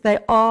 because they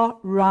are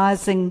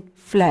rising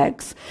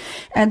flags.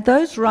 And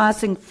those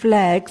rising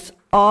flags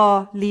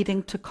are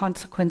leading to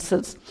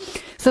consequences.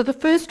 So the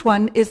first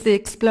one is the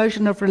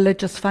explosion of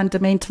religious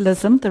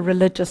fundamentalism, the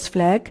religious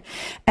flag,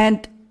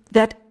 and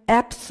that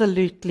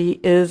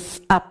absolutely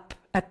is up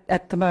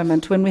at the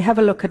moment. When we have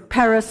a look at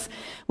Paris,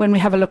 when we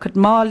have a look at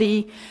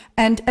Mali,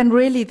 and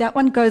really that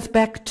one goes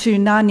back to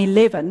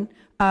 9/11.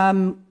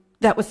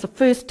 That was the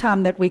first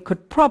time that we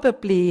could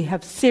probably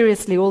have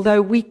seriously,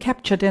 although we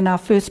captured in our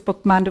first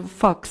book, Mind of a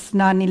Fox,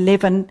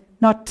 9/11,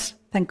 not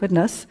thank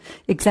goodness,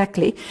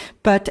 exactly,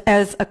 but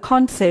as a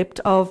concept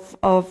of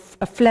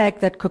a flag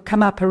that could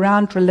come up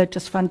around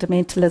religious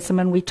fundamentalism,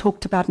 and we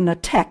talked about an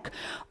attack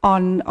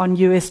on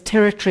US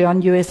territory,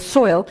 on US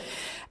soil.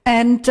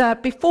 And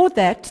before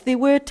that, there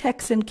were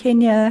attacks in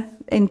Kenya,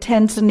 in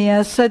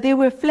Tanzania, so there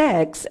were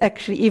flags,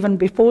 actually, even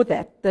before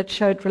that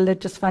showed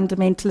religious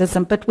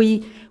fundamentalism, but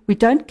we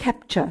don't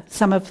capture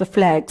some of the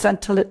flags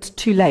until it's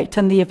too late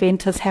and the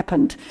event has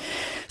happened.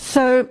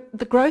 So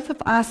the growth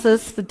of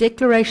ISIS, the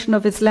declaration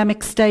of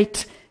Islamic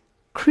State,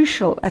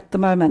 crucial at the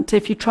moment.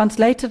 If you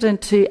translate it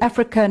into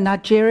Africa,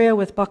 Nigeria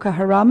with Boko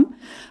Haram,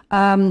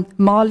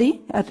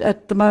 Mali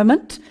at the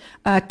moment,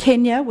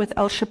 Kenya with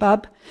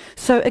Al-Shabaab.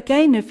 So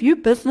again, if you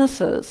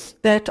businesses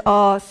that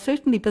are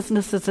certainly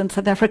businesses in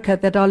South Africa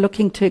that are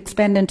looking to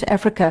expand into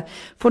Africa,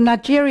 for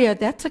Nigeria,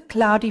 that's a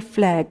cloudy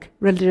flag,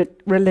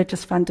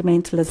 religious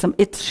fundamentalism.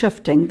 It's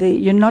shifting.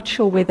 You're not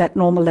sure where that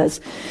normal is.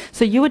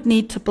 So you would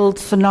need to build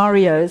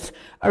scenarios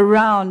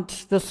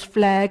around this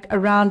flag,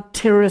 around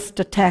terrorist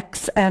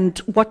attacks, and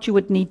what you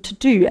would need to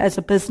do as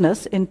a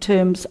business in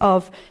terms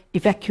of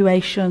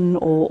evacuation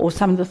or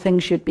some of the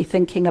things you'd be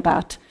thinking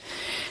about.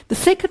 The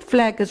second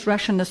flag is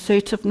Russian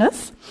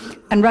assertiveness.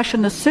 And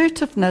Russian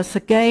assertiveness,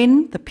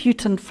 again, the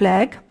Putin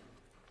flag,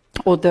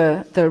 or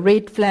the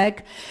red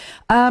flag.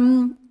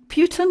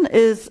 Putin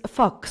is a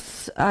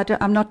fox.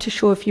 I'm not too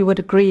sure if you would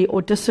agree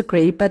or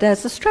disagree, but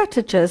as a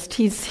strategist,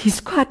 he's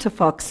quite a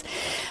fox.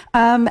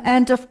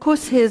 And of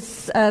course,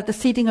 the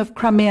ceding of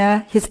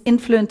Crimea, his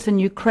influence in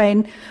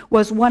Ukraine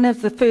was one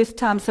of the first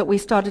times that we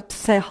started to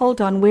say,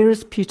 hold on, where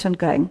is Putin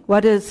going?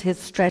 What is his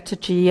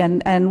strategy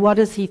and what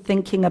is he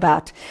thinking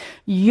about?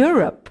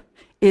 Europe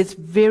is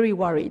very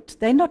worried.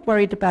 They're not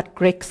worried about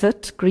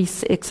Grexit,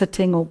 Greece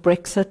exiting, or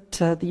Brexit,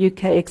 the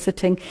UK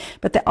exiting,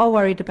 but they are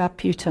worried about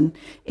Putin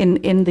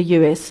in the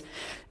US.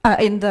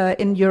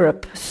 In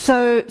Europe.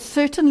 So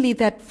certainly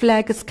that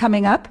flag is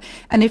coming up,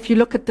 and if you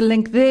look at the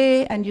link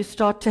there and you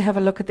start to have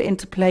a look at the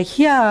interplay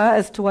here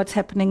as to what's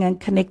happening and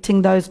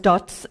connecting those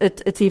dots,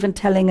 it's even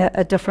telling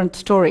a different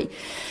story.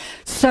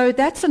 So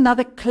that's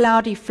another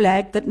cloudy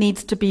flag that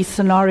needs to be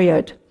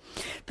scenarioed.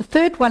 The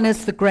third one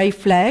is the grey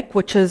flag,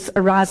 which is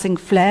a rising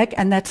flag,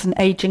 and that's an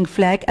aging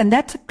flag, and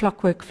that's a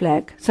clockwork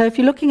flag. So if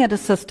you're looking at a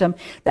system,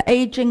 the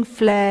aging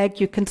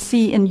flag, you can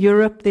see in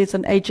Europe there's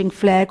an aging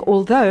flag,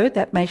 although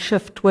that may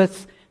shift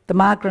with the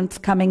migrants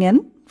coming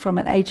in from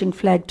an aging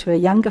flag to a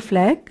younger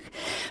flag.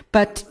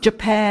 But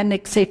Japan,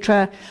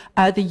 etc.,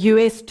 the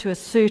US to a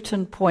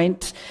certain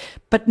point,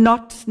 but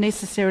not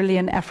necessarily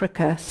in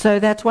Africa. So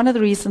that's one of the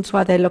reasons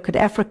why they look at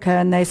Africa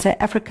and they say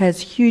Africa has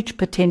huge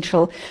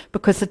potential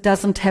because it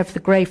doesn't have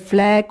the grey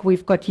flag.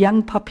 We've got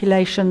young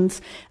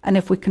populations, and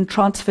if we can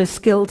transfer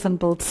skills and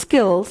build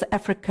skills,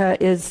 Africa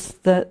is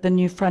the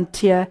new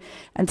frontier,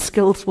 and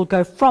skills will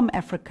go from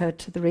Africa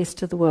to the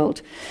rest of the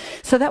world.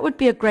 So that would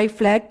be a grey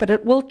flag, but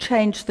it will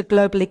change the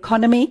global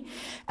economy.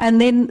 And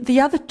then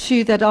the other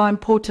two that are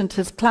important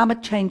is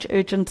climate change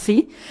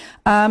urgency.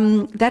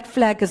 That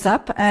flag is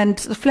up, and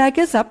the flag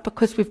is up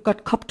because we've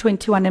got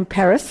COP21 in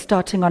Paris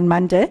starting on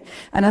Monday,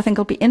 and I think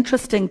it'll be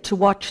interesting to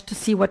watch to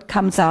see what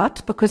comes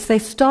out, because they're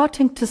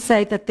starting to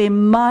say that there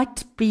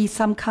might be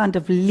some kind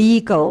of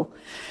legal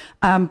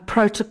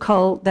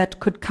protocol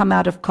that could come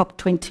out of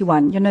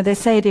COP21. You know, they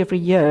say it every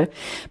year,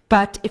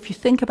 but if you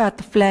think about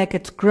the flag,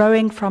 it's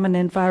growing from an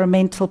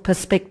environmental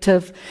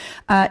perspective.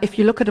 If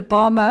you look at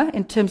Obama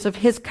in terms of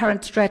his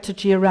current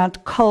strategy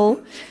around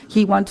coal,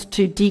 he wants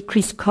to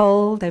decrease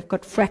coal. They've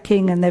got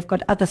fracking and they've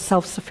got other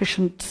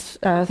self-sufficient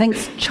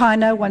things.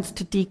 China wants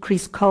to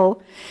decrease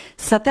coal.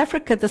 South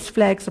Africa, this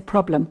flag's a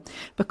problem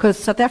because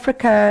South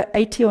Africa,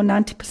 80 or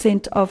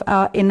 90% of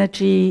our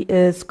energy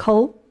is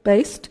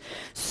coal-based.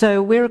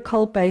 So we're a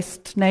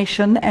coal-based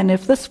nation, and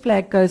if this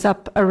flag goes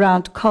up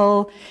around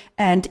coal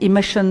and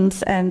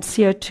emissions and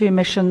CO2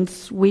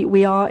 emissions,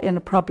 we are in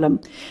a problem,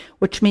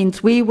 which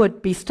means we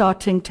would be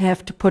starting to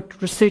have to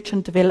put research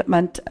and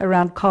development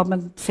around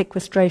carbon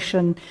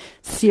sequestration,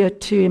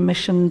 CO2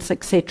 emissions,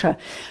 etc.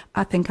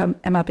 I think am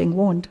I being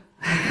warned?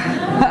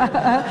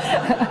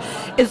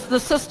 Is the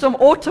system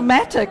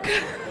automatic?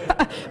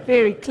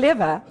 Very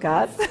clever,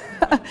 guys.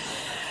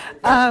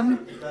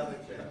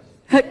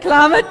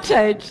 Climate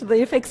change,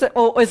 the effects,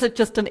 or is it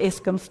just an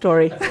Eskom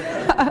story?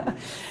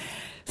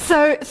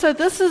 So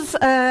this is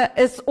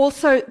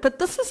also, but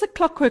this is a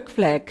clockwork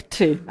flag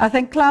too. I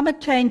think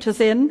climate change is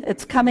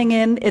it's coming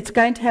in, it's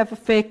going to have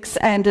effects,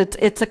 and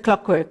it's a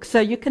clockwork. So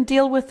you can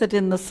deal with it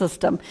in the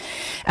system.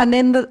 And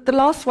then the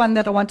last one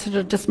that I wanted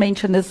to just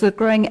mention is the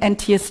growing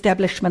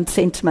anti-establishment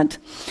sentiment.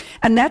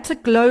 And that's a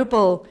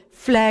global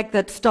flag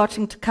that's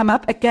starting to come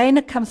up. Again,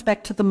 it comes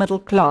back to the middle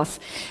class.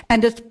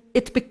 And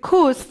it's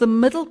because the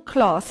middle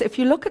class, if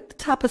you look at the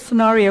type of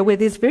scenario where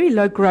there's very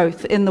low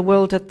growth in the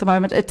world at the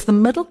moment, it's the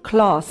middle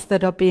class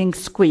that are being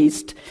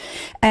squeezed.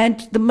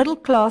 And the middle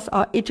class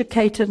are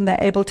educated and they're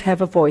able to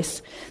have a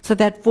voice. So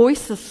that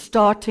voice is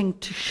starting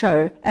to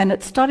show, and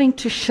it's starting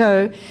to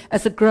show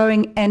as a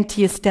growing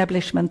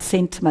anti-establishment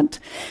sentiment.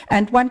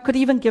 And one could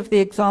even give the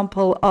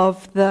example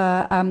of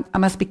the, I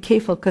must be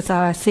careful because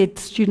I said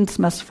students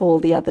must fall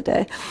the other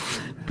day.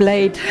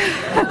 Blade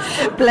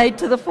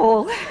to the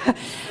fall.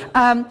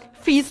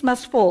 Fees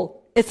must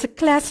fall. It's a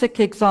classic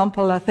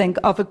example, I think,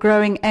 of a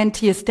growing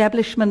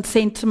anti-establishment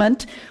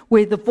sentiment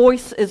where the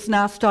voice is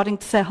now starting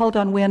to say, hold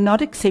on, we're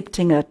not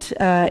accepting it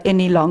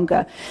any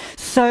longer.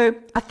 So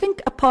I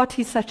think a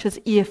party such as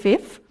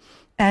EFF,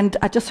 and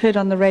I just heard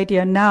on the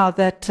radio now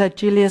that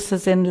Julius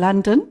is in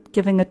London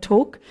giving a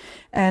talk,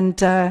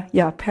 and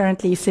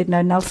apparently he said,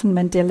 no, Nelson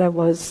Mandela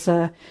was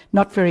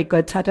not very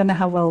good. So I don't know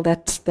how well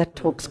that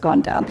talk's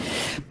gone down.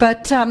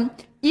 But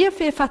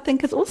EFF, I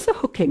think, is also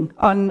hooking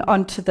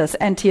onto this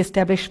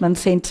anti-establishment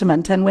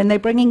sentiment. And when they're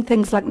bringing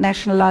things like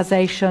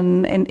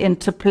nationalisation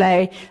into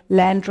play,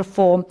 land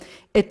reform,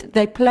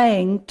 they're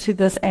playing to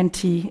this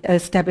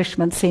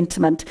anti-establishment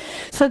sentiment.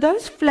 So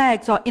those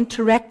flags are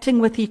interacting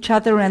with each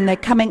other, and they're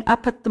coming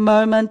up at the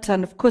moment.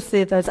 And of course,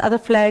 there are those other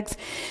flags,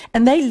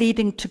 and they're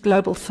leading to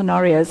global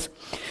scenarios.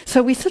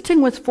 So we're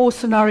sitting with 4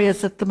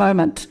 scenarios at the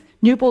moment.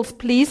 New Balls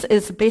Please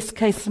is a best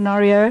case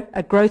scenario,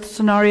 a growth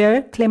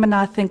scenario. Clem and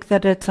I think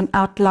that it's an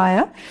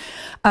outlier.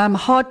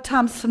 Hard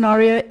times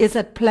scenario is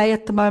at play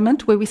at the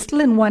moment, where we're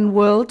still in one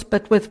world,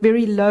 but with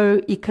very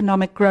low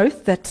economic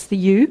growth. That's the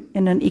U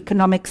in an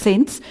economic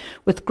sense,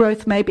 with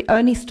growth maybe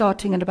only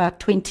starting in about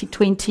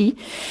 2020.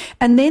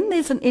 And then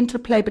there's an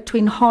interplay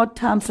between hard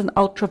times and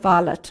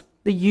ultraviolet,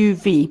 the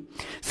UV.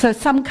 So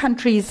some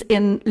countries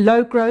in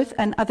low growth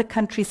and other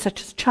countries such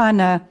as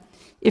China,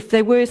 if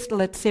they were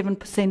still at 7%,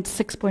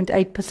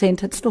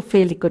 6.8%, it's still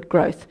fairly good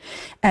growth.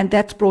 And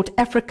that's brought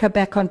Africa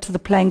back onto the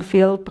playing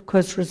field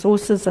because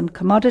resources and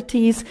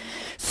commodities.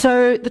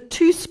 So the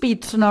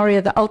 2-speed scenario,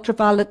 the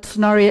ultraviolet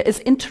scenario, is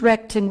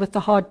interacting with the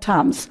hard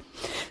times.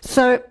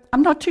 So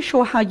I'm not too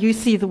sure how you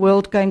see the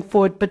world going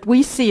forward, but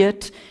we see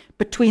it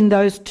between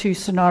those 2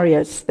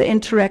 scenarios. The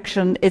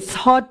interaction, it's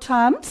hard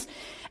times.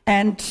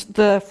 And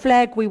the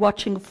flag we're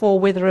watching for,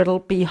 whether it'll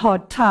be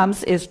hard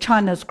times, is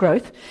China's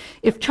growth.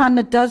 If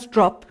China does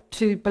drop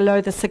to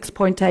below the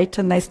 6.8,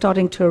 and they're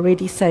starting to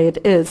already say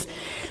it is,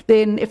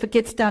 then if it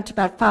gets down to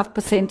about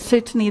 5%,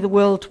 certainly the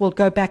world will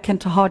go back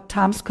into hard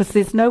times because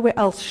there's nowhere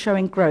else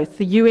showing growth.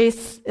 The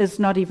US is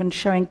not even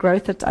showing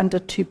growth, it's under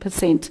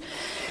 2%.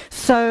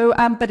 So,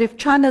 but if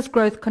China's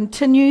growth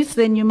continues,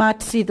 then you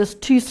might see this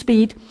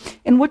 2-speed,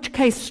 in which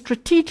case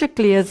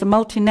strategically as a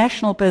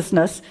multinational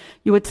business,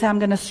 you would say I'm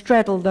going to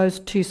straddle those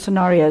 2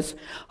 scenarios.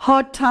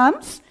 Hard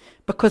times,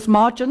 because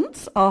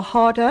margins are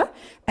harder,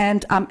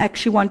 and I'm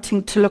actually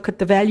wanting to look at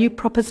the value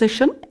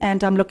proposition,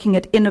 and I'm looking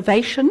at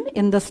innovation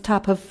in this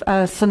type of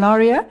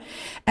scenario,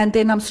 and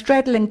then I'm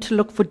straddling to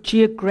look for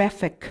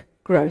geographic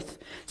growth.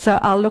 So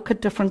I'll look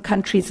at different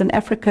countries in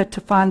Africa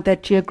to find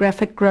that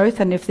geographic growth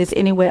and if there's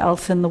anywhere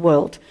else in the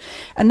world.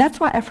 And that's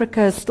why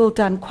Africa has still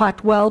done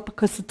quite well,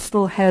 because it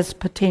still has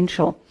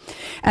potential.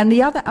 And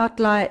the other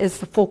outlier is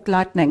the fork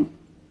lightning.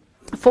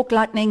 Fork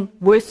lightning,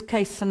 worst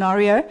case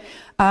scenario,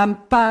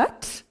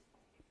 but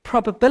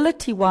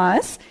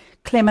probability-wise,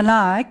 Clem and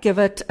I give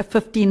it a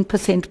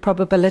 15%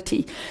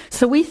 probability.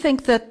 So we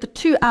think that the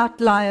 2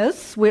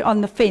 outliers, we're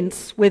on the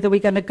fence whether we're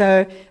going to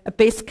go a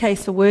best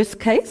case or worst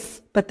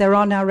case, but they're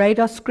on our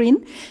radar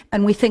screen,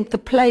 and we think the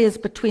play is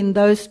between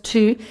those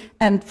 2,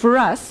 and for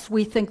us,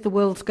 we think the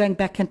world's going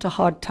back into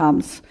hard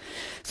times.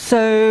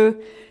 So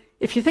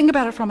if you think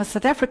about it from a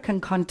South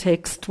African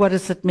context, what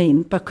does it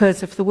mean?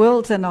 Because if the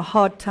world's in a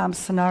hard time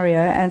scenario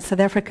and South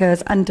Africa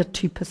is under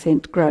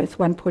 2% growth,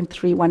 1.3,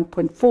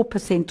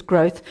 1.4%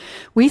 growth,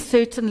 we're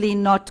certainly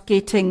not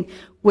getting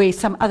where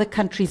some other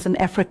countries in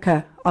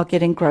Africa are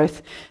getting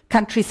growth.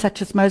 Countries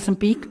such as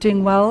Mozambique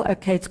doing well.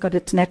 Okay, it's got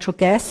its natural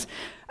gas.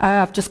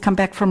 I've just come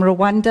back from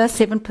Rwanda,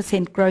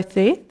 7% growth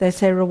there. They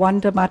say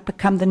Rwanda might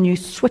become the new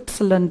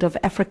Switzerland of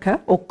Africa,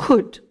 or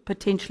could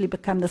potentially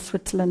become the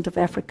Switzerland of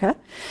Africa.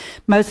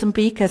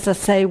 Mozambique, as I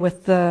say,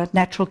 with the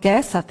natural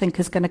gas, I think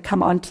is going to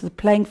come onto the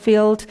playing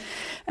field.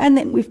 And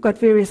then we've got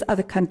various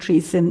other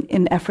countries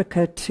in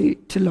Africa to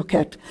look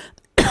at.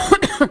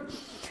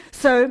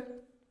 So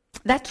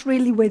that's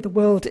really where the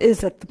world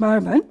is at the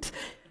moment.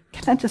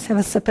 Can I just have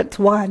a sip of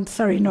wine?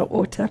 Sorry, not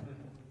water.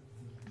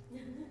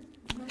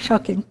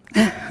 Shocking.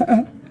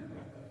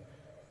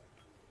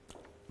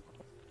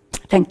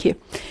 Thank you.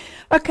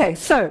 Okay,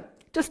 so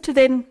just to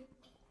then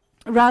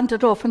round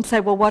it off and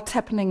say, well, what's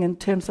happening in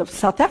terms of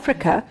South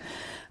Africa?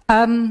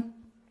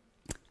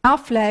 Our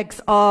flags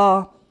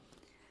are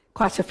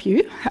quite a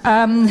few.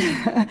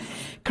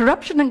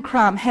 Corruption and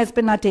crime has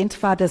been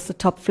identified as the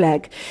top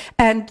flag,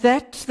 and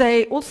that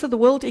they also, the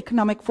World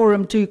Economic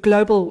Forum, do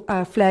global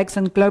flags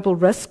and global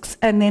risks,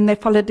 and then they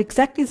followed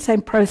exactly the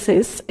same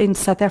process in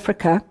South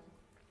Africa.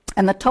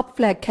 And the top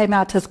flag came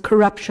out as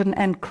corruption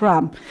and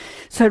crime.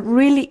 So it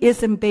really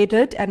is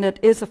embedded, and it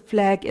is a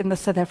flag in the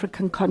South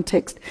African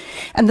context.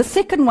 And the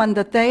second one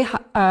that they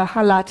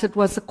highlighted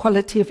was the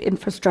quality of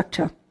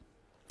infrastructure.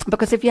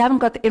 Because if you haven't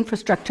got the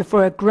infrastructure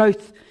for a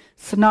growth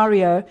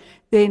scenario,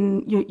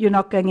 then you're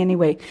not going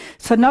anywhere.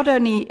 So not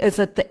only is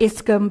it the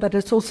Eskom, but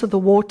it's also the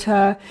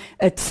water,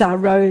 it's our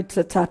roads,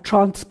 it's our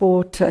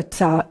transport,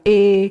 it's our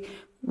air.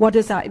 What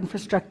does our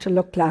infrastructure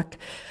look like?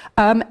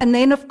 And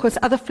then, of course,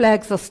 other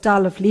flags are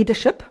style of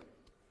leadership.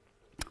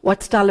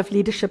 What style of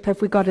leadership have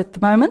we got at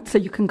the moment? So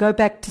you can go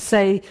back to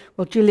say,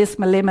 well, Julius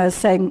Malema is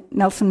saying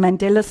Nelson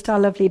Mandela's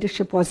style of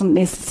leadership wasn't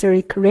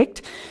necessarily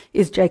correct.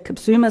 Is Jacob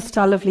Zuma's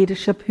style of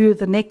leadership? Who are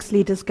the next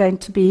leaders going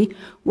to be?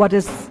 What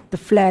is the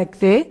flag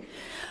there?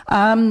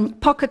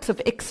 Pockets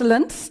of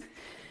excellence.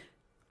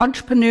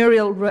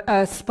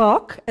 Entrepreneurial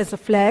spark as a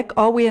flag.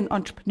 Are we an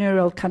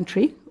entrepreneurial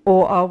country?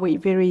 Or are we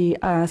very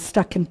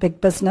stuck in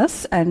big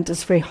business, and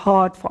it's very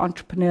hard for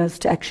entrepreneurs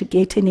to actually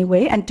get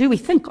anywhere? And do we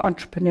think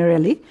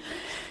entrepreneurially?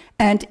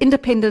 And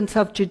independence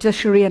of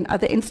judiciary and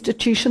other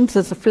institutions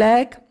is a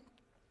flag.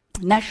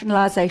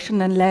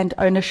 Nationalisation and land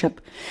ownership.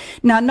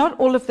 Now, not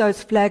all of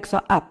those flags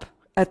are up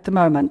at the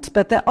moment,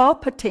 but there are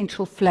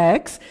potential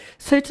flags.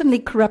 Certainly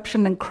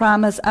corruption and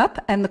crime is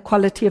up, and the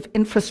quality of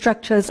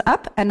infrastructure is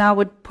up, and I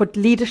would put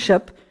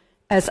leadership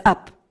as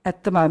up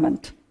at the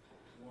moment.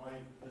 Why is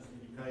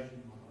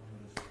education not on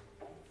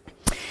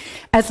the list?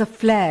 As a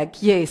flag,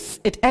 yes.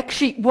 It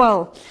actually,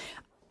 well,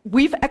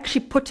 we've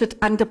actually put it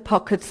under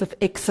pockets of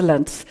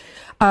excellence.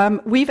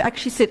 We've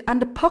actually said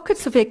under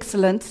pockets of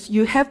excellence,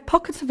 you have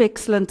pockets of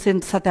excellence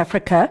in South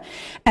Africa,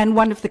 and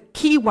one of the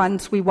key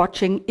ones we're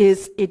watching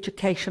is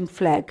education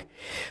flag.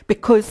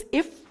 Because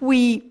if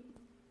we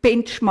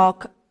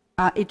benchmark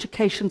our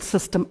education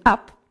system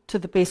up to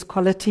the best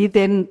quality,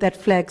 then that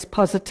flag's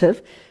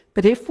positive.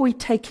 But if we're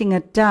taking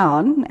it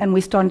down and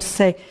we're starting to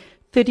say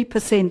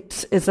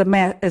 30% is a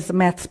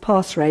maths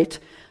pass rate,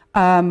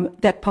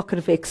 that pocket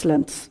of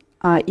excellence,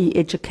 i.e.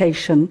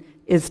 education,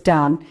 is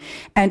down.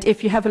 And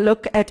if you have a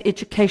look at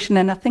education,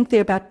 and I think there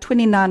are about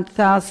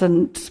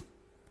 29,000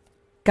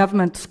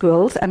 government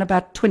schools and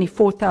about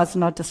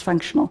 24,000 are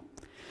dysfunctional.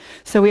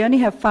 So we only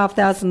have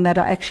 5,000 that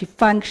are actually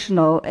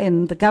functional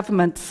in the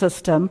government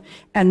system,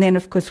 and then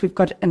of course we've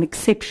got an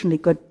exceptionally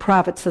good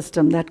private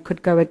system that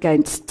could go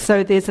against.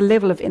 So there's a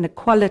level of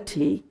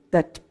inequality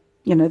that,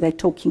 you know, they're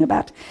talking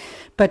about.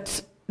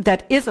 But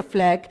that is a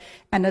flag,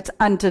 and it's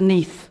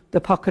underneath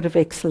the pocket of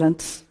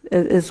excellence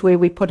is where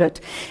we put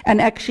it.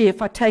 And actually,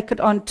 if I take it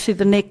on to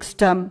the next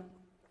set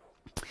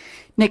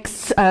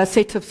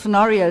of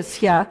scenarios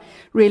here,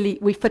 really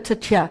we fit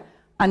it here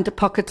under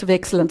pockets of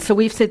excellence. So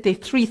we've said there are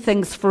three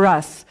things for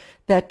us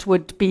that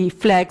would be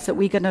flags that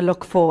we're going to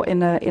look for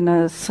in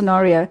a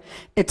scenario.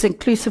 It's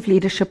inclusive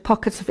leadership,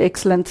 pockets of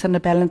excellence, and a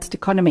balanced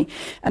economy.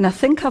 And I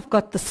think I've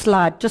got the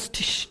slide just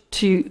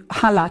to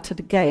highlight it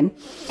again.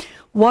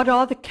 What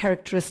are the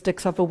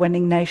characteristics of a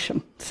winning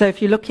nation? So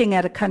if you're looking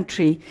at a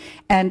country,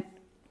 and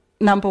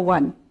number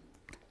one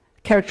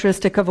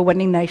characteristic of a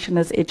winning nation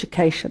is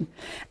education.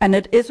 And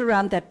it is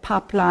around that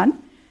pipeline,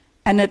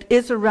 and it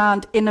is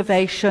around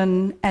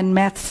innovation and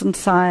maths and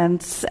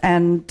science.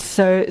 And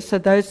so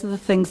those are the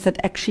things that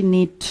actually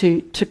need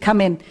to come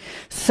in.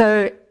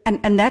 So,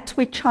 and that's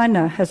where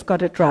China has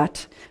got it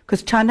right,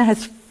 because China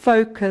has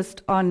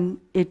focused on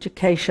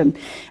education.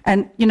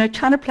 And, you know,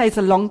 China plays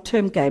a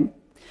long-term game.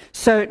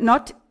 So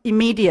not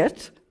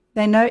immediate.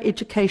 They know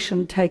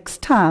education takes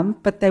time,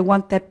 but they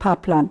want that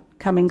pipeline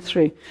coming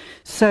through.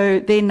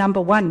 So their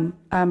number one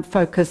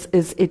focus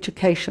is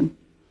education.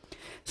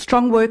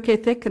 Strong work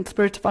ethic and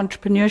spirit of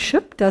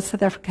entrepreneurship. Does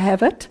South Africa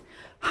have it?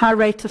 High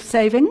rate of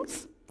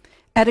savings,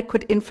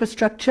 adequate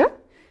infrastructure,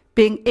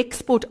 being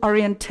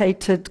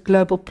export-orientated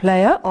global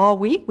player. Are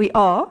we? We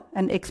are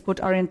an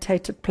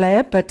export-orientated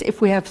player, but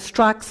if we have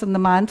strikes in the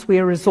mines,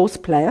 we're a resource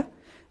player,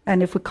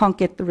 and if we can't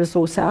get the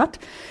resource out.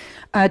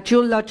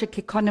 Dual logic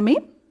economy,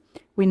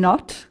 we're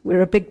not.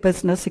 We're a big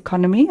business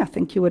economy, I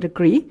think you would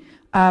agree.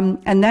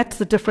 And that's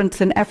the difference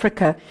in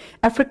Africa.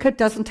 Africa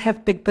doesn't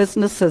have big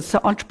businesses, so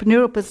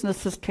entrepreneurial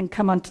businesses can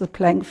come onto the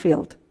playing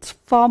field. It's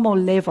far more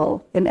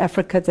level in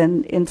Africa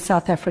than in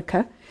South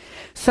Africa.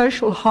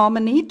 Social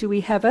harmony, do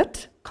we have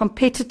it?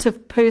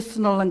 Competitive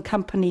personal and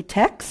company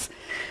tax,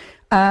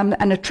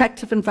 an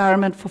attractive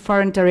environment for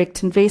foreign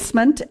direct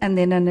investment, and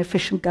then an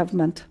efficient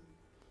government.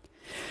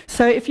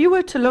 So if you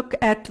were to look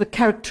at the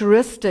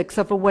characteristics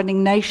of a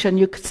winning nation,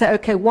 you could say,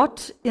 okay,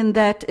 what in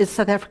that is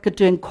South Africa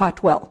doing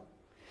quite well?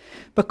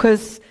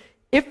 Because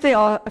if there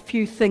are a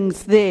few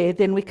things there,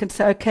 then we can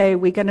say, okay,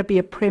 we're going to be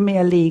a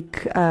Premier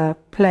League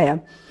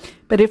player.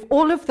 But if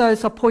all of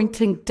those are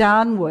pointing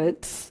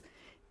downwards,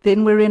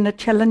 then we're in a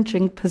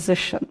challenging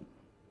position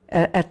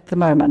at the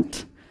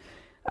moment.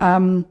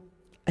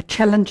 A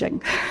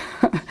challenging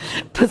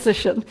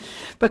position,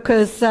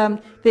 because there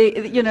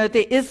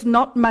is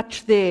not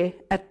much there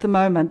at the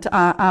moment,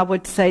 I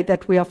would say,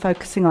 that we are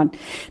focusing on.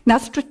 Now,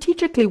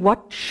 strategically,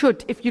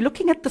 if you're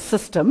looking at the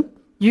system,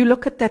 you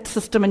look at that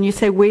system and you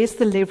say, where's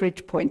the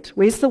leverage point?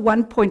 Where's the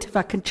one point, if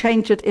I can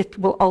change it, it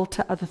will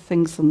alter other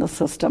things in the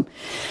system?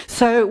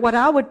 So what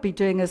I would be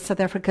doing as South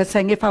Africa,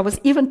 saying, if I was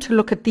even to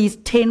look at these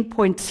 10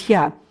 points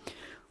here,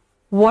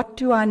 what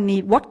do I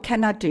need? What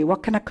can I do?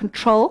 What can I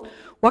control?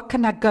 What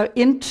can I go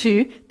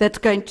into that's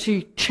going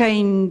to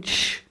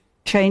change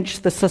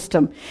the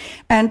system?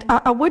 And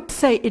I would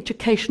say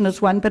education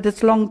is one, but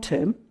it's long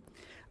term.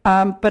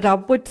 But I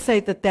would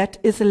say that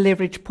is a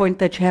leverage point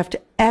that you have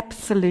to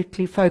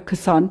absolutely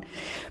focus on.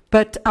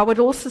 But I would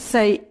also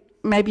say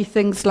maybe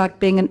things like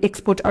being an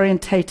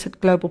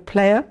export-orientated global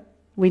player.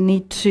 We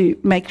need to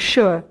make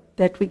sure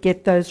that we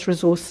get those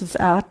resources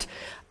out.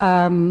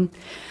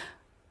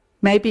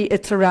 Maybe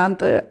it's around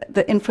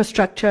the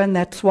infrastructure, and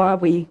that's why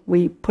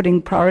we're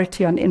putting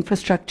priority on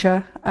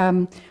infrastructure.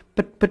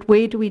 But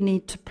where do we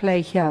need to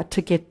play here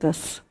to get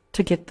this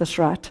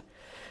right?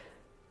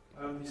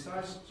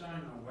 Besides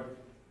China, what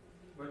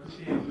would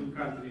be a good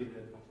country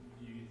that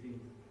you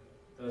think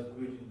does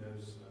good in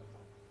those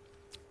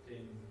 10?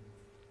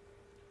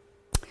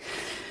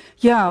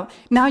 Yeah.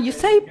 Now you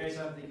say. In case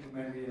I'm thinking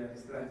maybe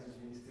strategy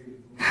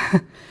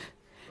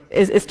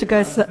is to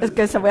go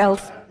somewhere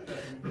else.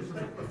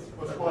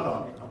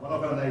 Botswana, one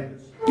of our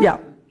neighbours. Yeah.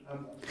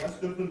 What's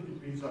different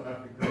between South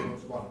Africa and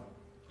Botswana?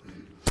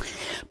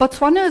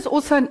 Botswana is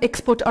also an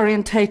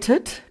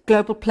export-orientated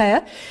global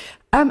player.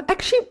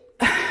 Actually,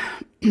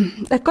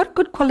 they've got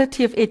good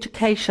quality of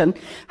education.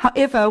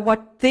 However,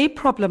 what their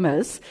problem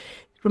is,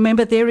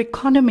 remember their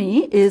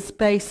economy is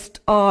based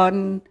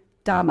on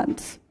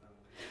diamonds.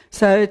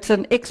 So it's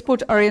an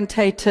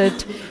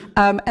export-orientated,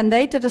 and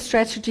they did a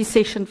strategy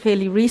session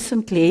fairly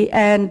recently,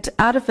 and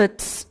out of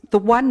it, the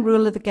one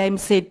rule of the game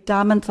said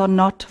diamonds are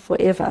not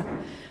forever,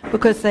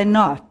 because they're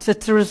not.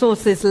 It's a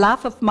resource. There's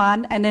life of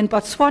mine, and in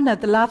Botswana,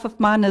 the life of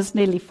mine is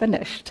nearly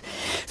finished.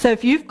 So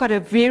if you've got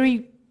a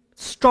very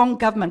strong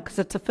government, because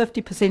it's a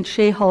 50%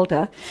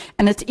 shareholder,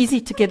 and it's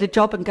easy to get a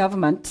job in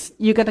government,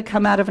 you're going to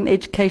come out of an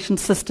education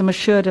system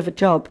assured of a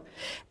job.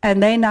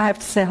 And they now have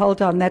to say,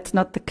 hold on, that's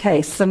not the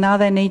case. So now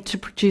they need to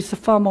produce a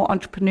far more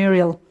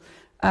entrepreneurial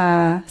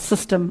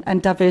system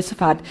and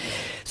diversified.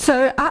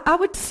 So I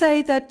would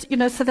say that,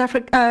 South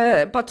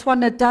Africa,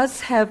 Botswana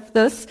does have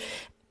this.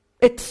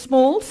 It's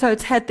small, so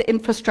it's had the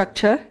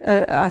infrastructure,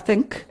 I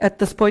think, at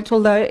this point,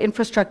 although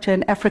infrastructure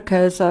in Africa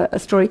is a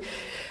story.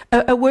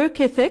 A work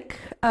ethic,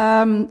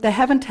 they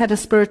haven't had a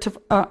spirit of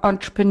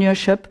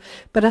entrepreneurship,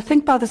 but I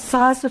think by the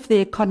size of the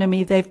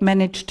economy, they've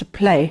managed to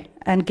play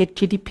and get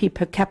GDP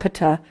per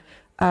capita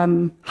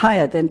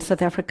higher than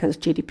South Africa's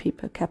GDP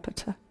per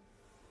capita.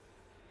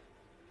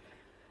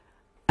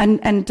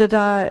 And did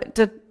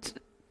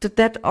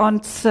that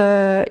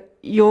answer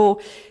your?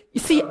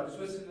 You see,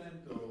 Switzerland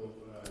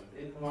or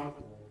Denmark?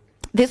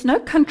 There's no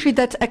country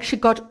that's actually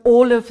got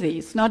all of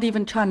these. Not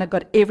even China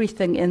got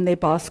everything in their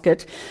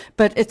basket,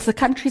 but it's the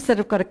countries that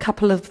have got a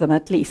couple of them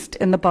at least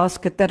in the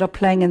basket that are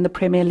playing in the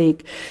Premier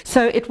League.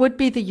 So it would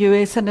be the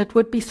US, and it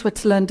would be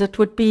Switzerland, it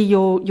would be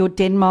your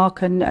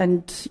Denmark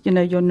and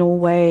your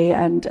Norway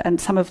and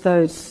some of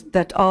those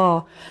that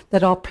are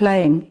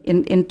playing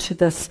into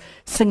this.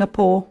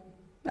 Singapore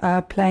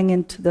playing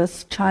into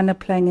this, China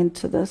playing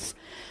into this.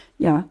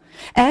 Yeah,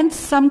 and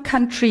some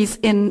countries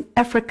in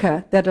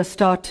Africa that are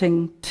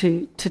starting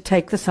to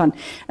take this on.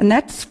 And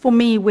that's, for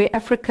me, where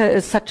Africa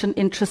is such an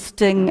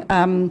interesting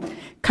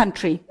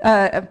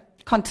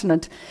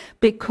continent,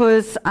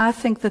 because I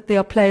think that there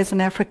are players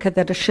in Africa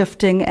that are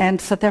shifting,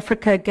 and South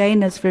Africa,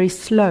 again, is very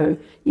slow.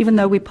 Even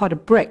though we're part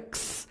of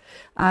BRICS,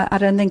 I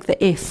don't think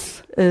the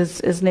S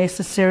is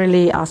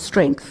necessarily our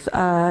strength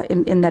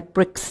in that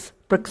BRICS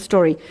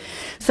story.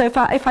 So if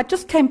I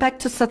just came back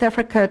to South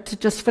Africa to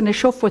just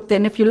finish off with,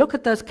 then if you look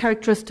at those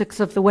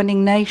characteristics of the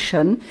winning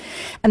nation,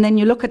 and then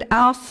you look at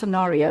our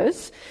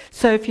scenarios,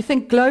 so if you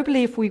think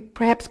globally, if we're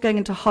perhaps going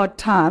into hard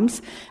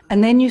times,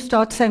 and then you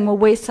start saying, well,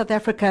 where's South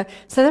Africa?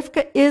 South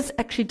Africa is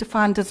actually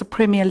defined as a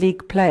Premier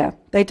League player.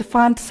 They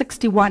defined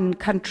 61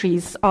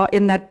 countries are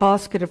in that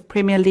basket of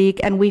Premier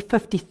League, and we're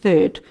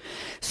 53rd.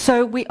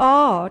 So we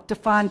are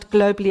defined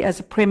globally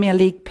as a Premier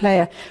League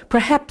player,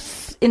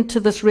 perhaps into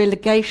this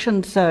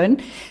relegation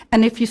zone.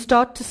 And if you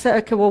start to say,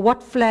 okay, well,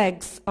 what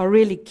flags are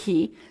really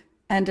key?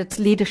 And it's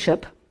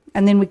leadership.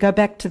 And then we go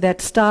back to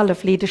that style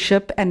of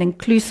leadership and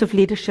inclusive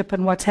leadership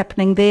and what's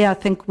happening there. I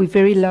think we're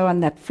very low on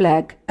that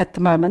flag at the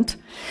moment.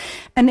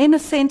 And in a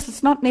sense,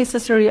 it's not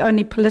necessarily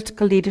only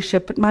political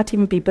leadership. It might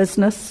even be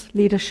business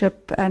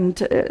leadership and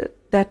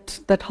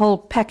that whole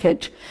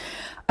package.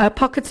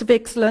 Pockets of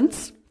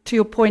excellence. To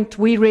your point,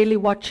 we're really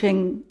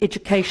watching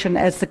education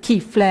as the key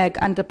flag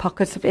under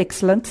pockets of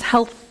excellence.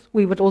 Health,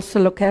 we would also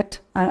look at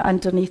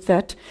underneath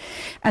that.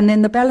 And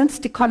then the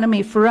balanced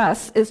economy for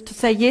us is to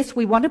say, yes,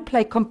 we want to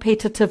play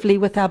competitively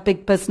with our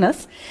big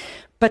business,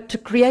 but to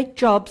create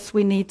jobs,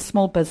 we need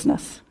small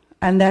business.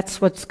 And that's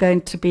what's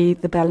going to be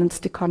the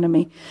balanced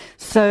economy.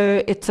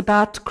 So it's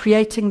about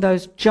creating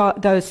those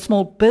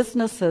small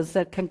businesses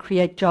that can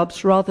create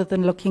jobs rather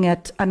than looking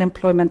at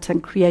unemployment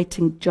and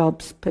creating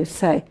jobs per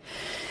se.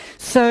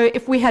 So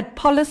if we had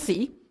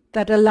policy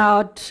that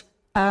allowed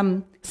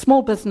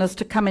small business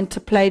to come into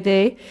play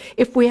there,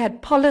 if we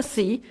had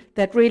policy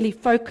that really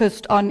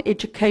focused on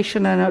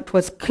education and it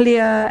was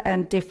clear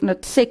and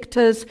definite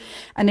sectors,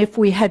 and if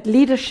we had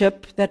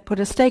leadership that put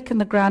a stake in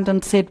the ground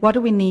and said, what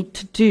do we need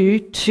to do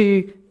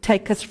to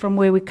take us from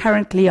where we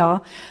currently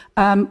are,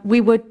 we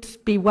would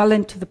be well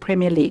into the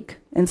Premier League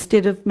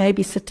instead of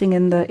maybe sitting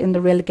in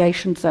the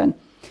relegation zone.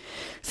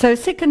 So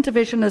second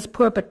division is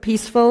poor but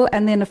peaceful,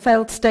 and then a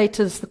failed state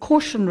is the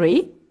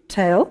cautionary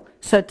tale.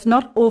 So it's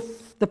not off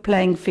the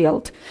playing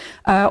field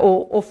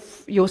or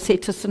off your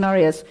set of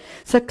scenarios.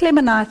 So Clem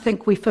and I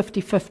think we're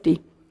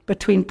 50-50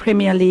 between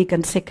Premier League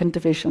and second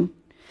division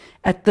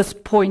at this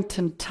point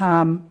in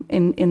time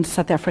in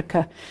South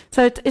Africa.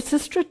 So it's a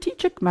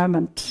strategic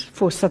moment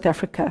for South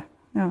Africa.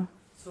 Yeah.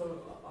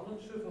 So I'm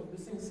not sure if I'm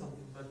missing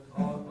something, but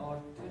are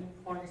 10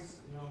 points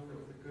of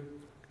a good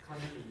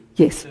country?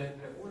 Yes. They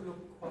all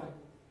look quite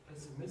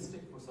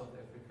pessimistic for South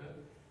Africa,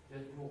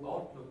 yet your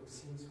outlook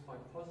seems quite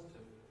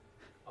positive.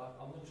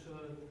 I'm not sure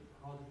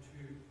how the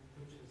two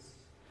pictures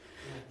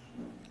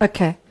match.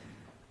 Okay.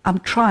 I'm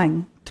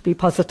trying to be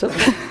positive.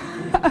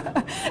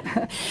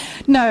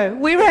 No,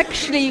 we're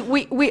actually,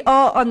 we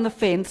are on the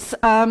fence.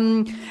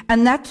 And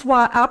that's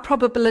why our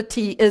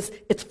probability is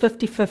it's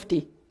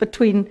 50-50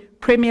 between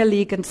Premier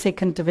League and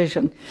Second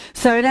Division.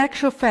 So in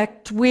actual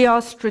fact, we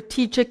are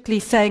strategically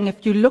saying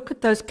if you look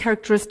at those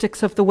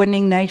characteristics of the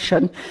winning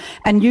nation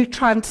and you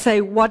try and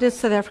say, what is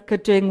South Africa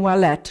doing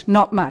well at?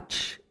 Not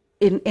much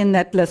in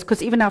that list,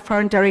 because even our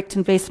foreign direct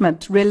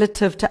investment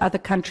relative to other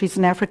countries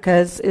in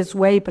Africa is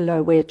way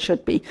below where it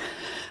should be.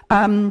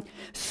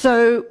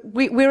 So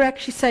we're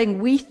actually saying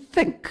we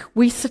think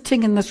we're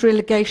sitting in this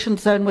relegation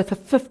zone with a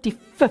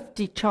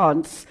 50-50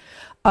 chance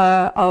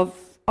of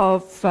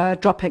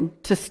dropping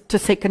to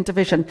Second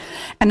Division.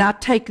 And our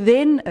take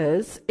then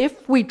is,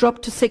 if we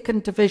drop to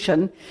Second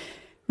Division,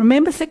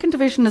 remember Second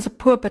Division is a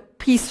poor but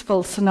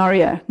peaceful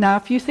scenario. Now,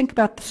 if you think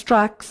about the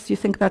strikes, you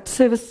think about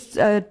service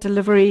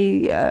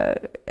delivery,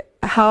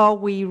 how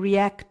we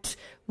react,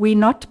 we're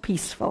not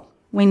peaceful.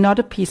 We're not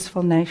a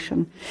peaceful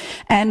nation.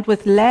 And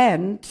with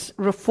land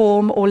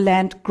reform or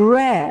land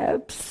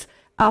grabs,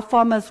 our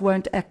farmers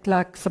won't act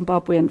like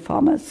Zimbabwean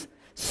farmers.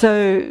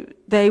 So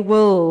they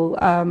will,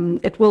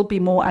 it will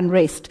be more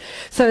unrest.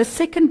 So a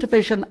Second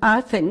Division,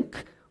 I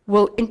think,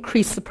 will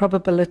increase the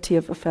probability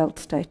of a failed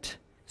state.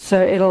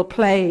 So it'll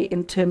play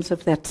in terms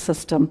of that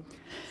system.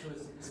 So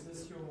is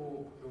this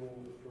your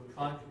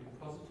trying to be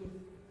positive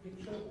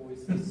picture, or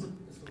is this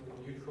sort of a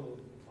neutral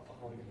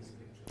harmonious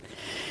picture?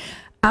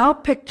 Our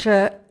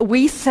picture,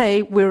 we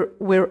say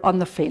we're on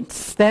the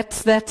fence.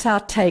 That's our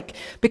take.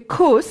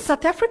 Because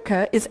South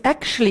Africa is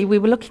actually, we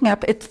were looking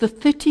up, it's the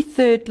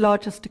 33rd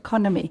largest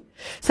economy.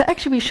 So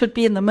actually we should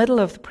be in the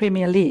middle of the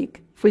Premier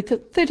League. If we're the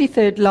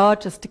 33rd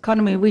largest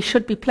economy, we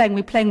should be playing.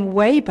 We're playing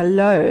way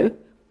below,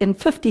 in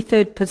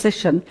 53rd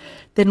position,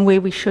 than where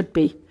we should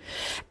be.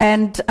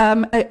 And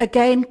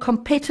again,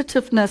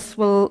 competitiveness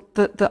will,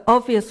 the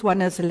obvious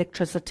one is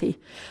electricity,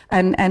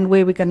 and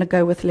where we're going to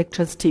go with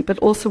electricity, but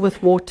also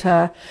with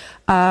water.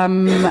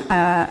 So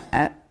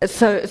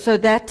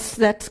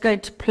that's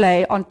going to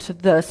play onto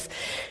this.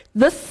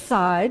 This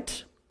side,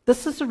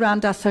 this is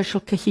around our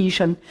social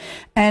cohesion.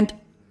 And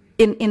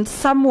in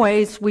some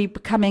ways, we're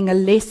becoming a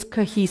less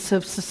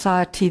cohesive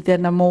society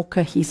than a more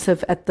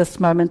cohesive at this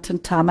moment in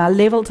time. Our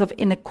levels of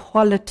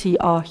inequality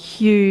are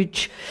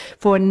huge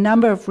for a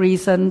number of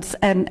reasons,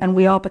 and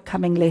we are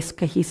becoming less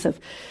cohesive.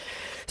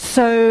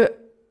 So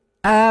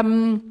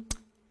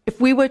if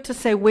we were to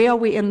say, where are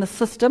we in the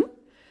system?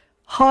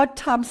 Hard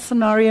time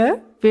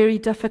scenario, very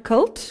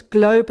difficult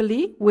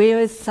globally. Where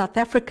is South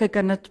Africa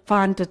going to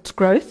find its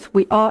growth?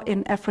 We are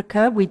in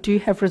Africa. We do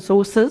have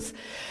resources.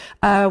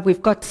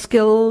 We've got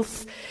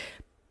skills,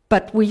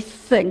 but we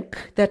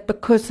think that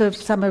because of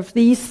some of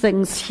these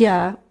things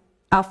here,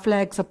 our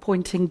flags are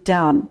pointing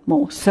down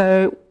more.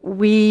 So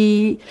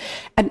and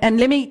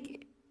let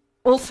me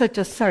also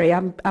just, sorry,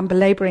 I'm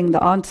belaboring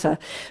the answer,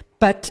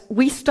 but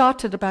we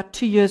started about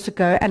 2 years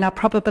ago and our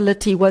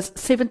probability was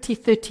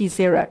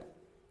 70-30-0.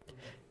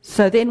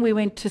 So then we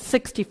went to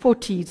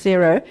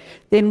 60-40-0,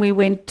 then we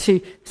went to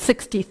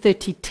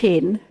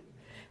 60-30-10.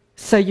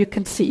 So you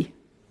can see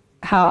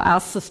how our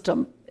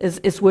system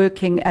is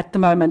working at the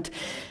moment.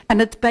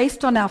 And it's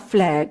based on our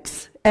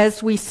flags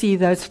as we see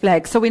those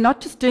flags. So we're not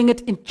just doing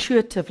it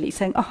intuitively,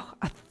 saying, oh,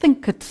 I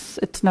think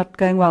it's not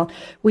going well.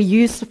 We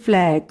use the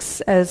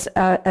flags as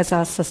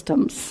our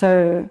systems.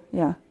 So,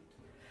 yeah.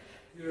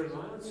 You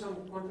rely on some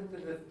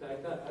quantitative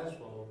data as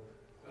well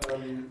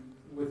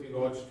with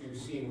regards to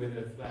seeing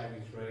whether a flag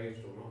is raised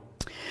or not.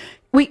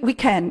 We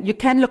can. You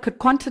can look at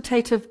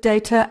quantitative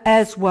data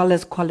as well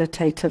as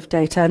qualitative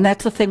data. And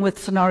that's the thing with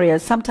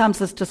scenarios.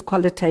 Sometimes it's just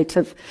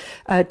qualitative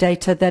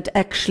data that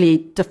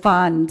actually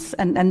defines,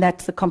 and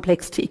that's the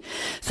complexity.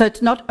 So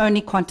it's not only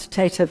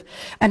quantitative.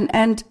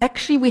 And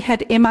actually we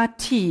had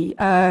MIT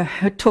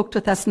who talked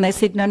with us and they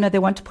said, no, they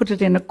want to put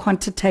it in a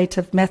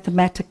quantitative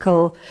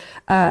mathematical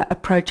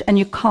approach. And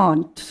you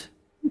can't.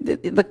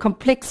 The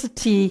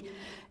complexity,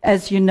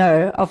 as you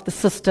know, of the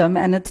system,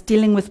 and it's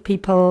dealing with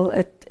people,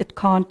 it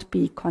can't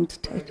be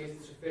quantitative. I guess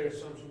it's a fair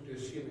assumption to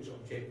assume it's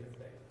objective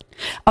data.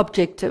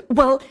 Objective.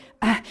 Well,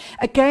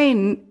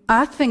 again,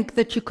 I think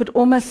that you could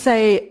almost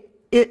say,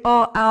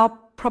 are our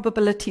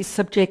probabilities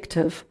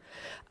subjective?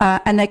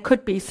 And they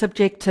could be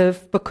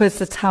subjective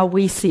because it's how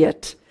we see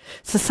it.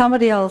 So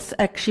somebody else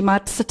actually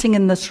might, sitting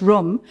in this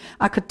room,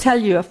 I could tell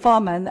you a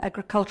farmer in the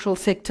agricultural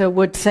sector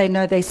would say,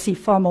 no, they see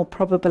far more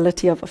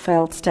probability of a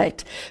failed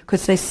state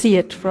because they see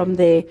it from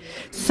there.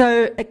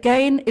 So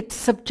again, it's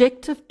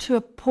subjective to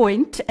a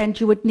point, and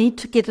you would need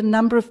to get a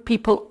number of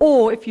people,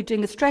 or if you're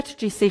doing a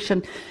strategy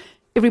session,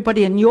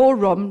 everybody in your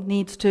room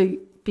needs to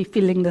be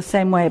feeling the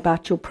same way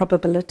about your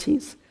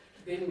probabilities.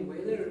 Then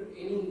whether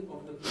any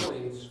of the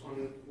points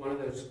on one of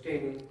those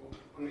 10,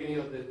 on any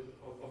of the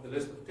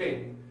list of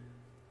 10,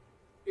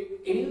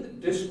 any of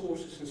the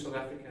discourses in South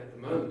Africa at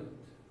the moment,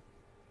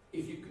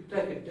 if you could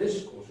take a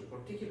discourse, a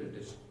particular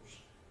discourse,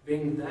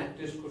 then that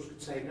discourse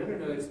could say,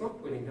 no, it's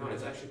not pointing down,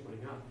 it's actually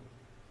pointing up.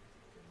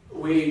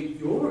 Where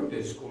your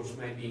discourse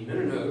may be,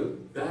 no,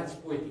 that's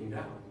pointing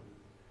down.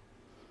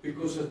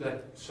 because of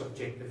that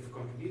subjective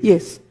contribution.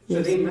 Yes. So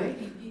Yes. there may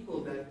be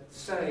people that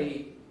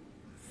say,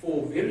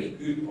 for very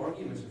good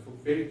arguments and for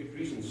very good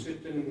reasons,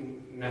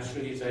 certain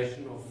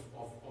nationalization of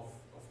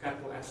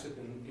capital asset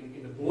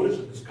in the borders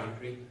of this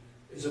country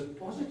is a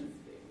positive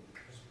thing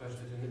as opposed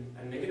to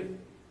a negative thing.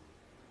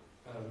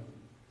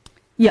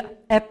 Yeah,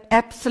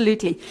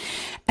 absolutely.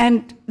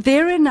 And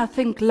therein, I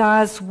think,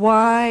 lies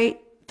why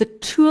the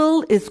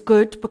tool is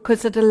good,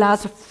 because it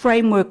allows a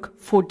framework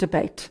for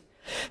debate.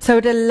 So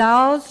it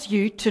allows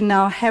you to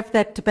now have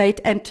that debate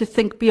and to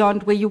think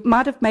beyond where you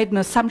might have made an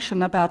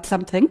assumption about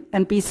something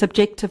and be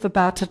subjective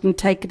about it and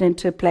take it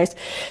into a place.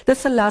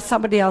 This allows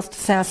somebody else to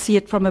say, I see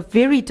it from a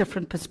very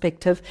different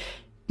perspective.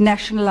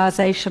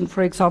 Nationalization,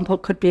 for example,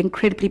 could be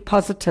incredibly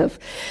positive.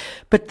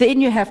 But then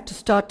you have to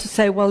start to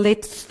say, well,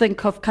 let's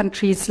think of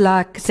countries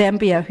like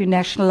Zambia, who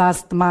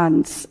nationalized the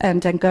mines,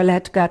 and Angola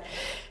had to go out.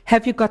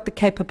 Have you got the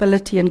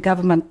capability in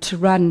government to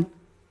run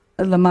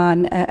the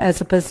mine as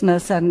a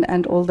business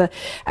and all the...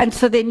 And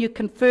so then you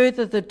can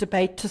further the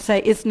debate to say,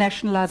 is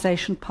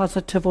nationalization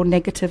positive or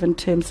negative in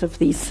terms of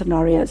these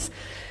scenarios?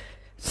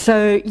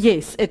 So,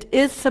 yes, it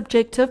is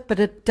subjective, but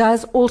it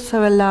does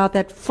also allow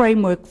that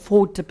framework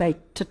for debate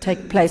to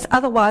take place.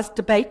 Otherwise,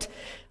 debate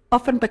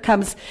often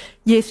becomes,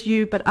 yes,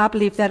 you, but I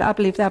believe that,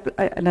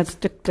 and it's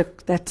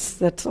tick,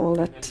 that's all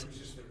it...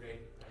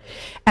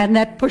 And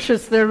that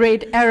pushes the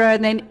red arrow,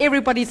 and then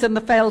everybody's in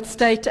the failed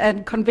state,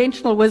 and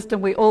conventional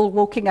wisdom, we're all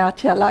walking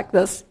out here like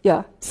this.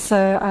 Yeah,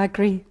 so I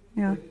agree.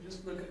 Yeah. If you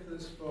just look at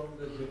this from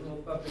the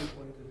general public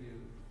point of view,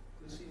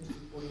 this seems to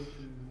point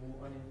to more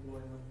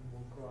unemployment,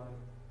 more crime,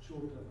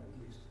 short term at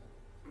least.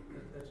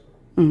 That's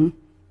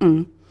what I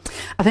mean.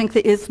 I think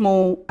there is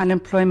more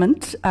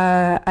unemployment,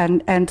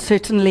 and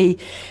certainly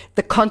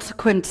the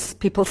consequence,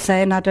 people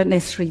say, and I don't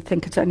necessarily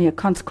think it's only a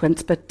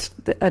consequence, but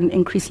an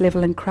increased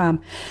level in crime.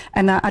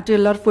 And I do a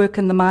lot of work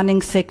in the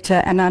mining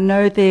sector, and I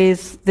know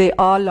there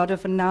are a lot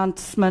of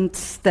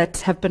announcements that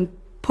have been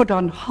put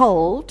on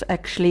hold,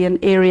 actually, in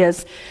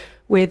areas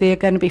where there are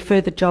going to be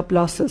further job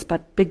losses,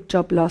 but big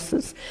job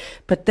losses.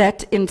 But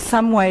that, in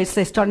some ways,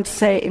 they're starting to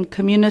say in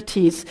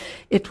communities,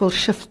 it will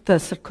shift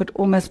this. It could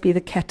almost be the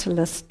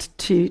catalyst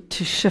to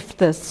shift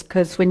this,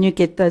 because when you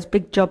get those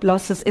big job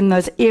losses in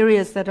those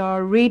areas that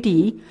are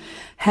already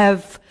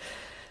have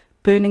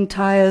burning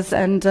tires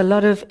and a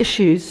lot of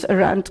issues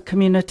around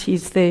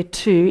communities there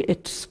too,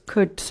 it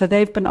could. So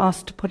they've been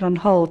asked to put on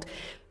hold.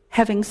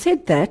 Having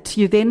said that,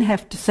 you then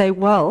have to say,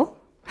 well,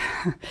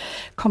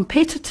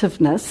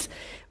 competitiveness,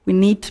 we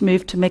need to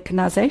move to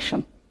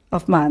mechanization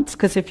of mines,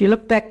 because if you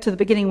look back to the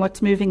beginning, what's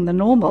moving the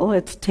normal,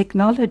 it's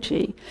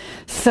technology.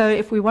 So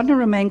if we want to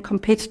remain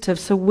competitive,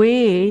 so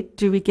where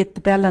do we get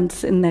the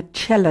balance in that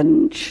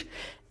challenge?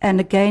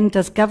 And again,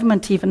 does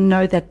government even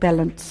know that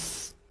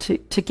balance to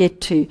get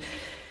to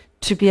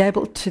be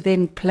able to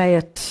then play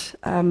it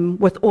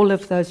with all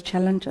of those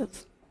challenges?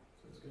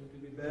 So it's going to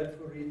be bad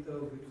for retail,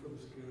 good for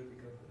the security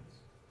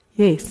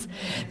companies. Yes,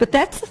 but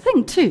that's the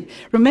thing too.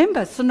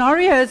 Remember,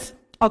 scenarios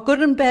are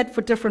good and bad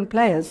for different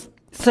players.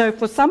 So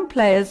for some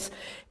players,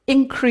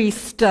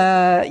 increased,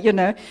 I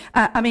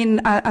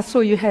saw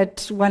you had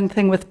one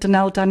thing with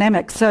Denel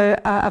Dynamics. So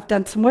I've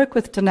done some work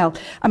with Denel.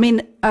 I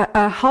mean,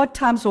 hard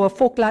times or a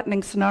fork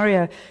lightning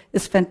scenario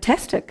is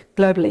fantastic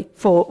globally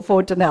for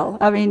Denel.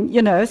 I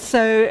mean,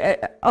 so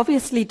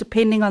obviously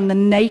depending on the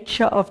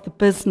nature of the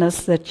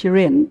business that you're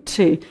in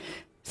too,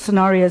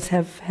 scenarios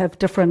have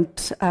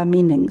different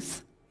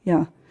meanings.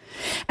 Yeah.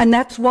 And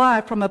that's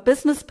why, from a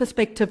business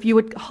perspective, you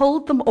would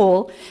hold them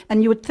all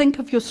and you would think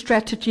of your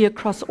strategy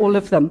across all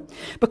of them.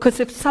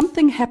 Because if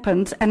something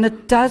happens and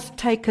it does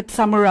take it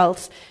somewhere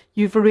else,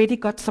 you've already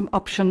got some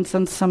options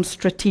and some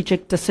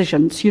strategic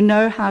decisions. You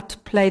know how to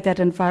play that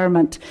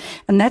environment.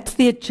 And that's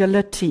the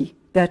agility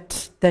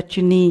that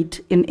you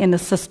need in a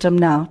system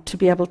now to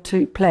be able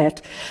to play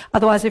it.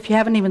 Otherwise, if you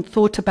haven't even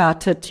thought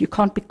about it, you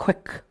can't be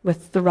quick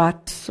with the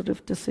right sort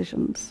of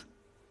decisions.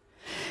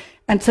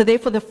 And so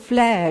therefore the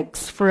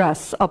flags for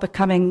us are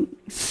becoming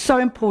so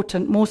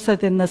important, more so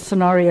than the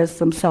scenarios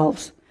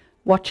themselves,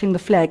 watching the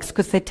flags,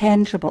 because they're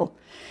tangible.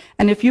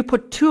 And if you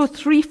put 2 or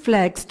 3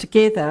 flags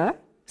together,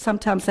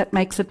 sometimes that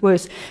makes it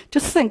worse.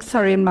 Just think,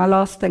 in my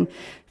last thing,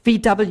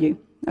 VW,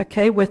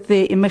 okay, with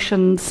their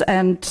emissions,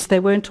 and they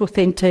weren't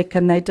authentic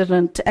and they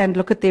didn't, and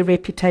look at their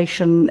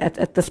reputation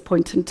at this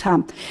point in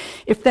time.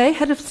 If they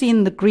had have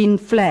seen the green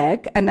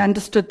flag and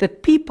understood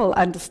that people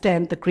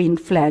understand the green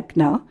flag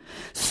now,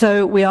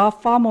 so we are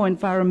far more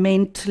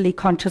environmentally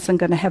conscious and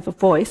going to have a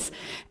voice,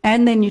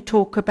 and then you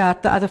talk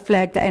about the other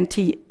flag, the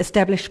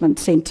anti-establishment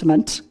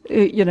sentiment,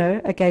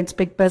 against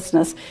big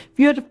business. If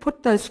you had have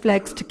put those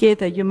flags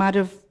together, you might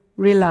have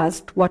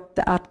realized what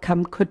the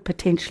outcome could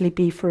potentially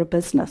be for a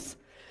business.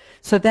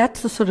 So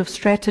that's the sort of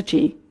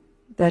strategy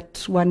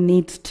that one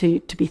needs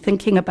to be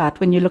thinking about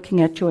when you're looking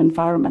at your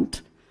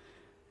environment.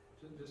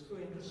 So just for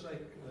interest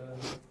sake,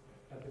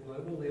 at the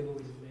global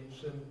level, you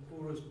mentioned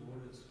porous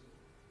borders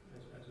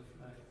as a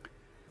flag.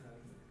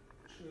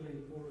 Surely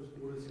porous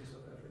borders in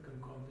South African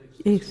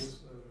context Yes. is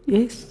also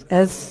Yes,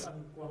 as an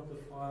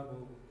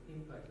unquantifiable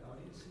impact. How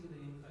do you see the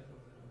impact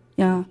of that on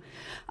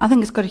I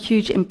think it's got a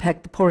huge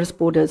impact, the porous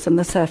borders in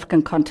the South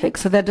African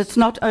context, so that it's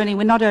not only,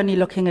 we're not only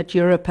looking at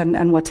Europe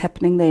and what's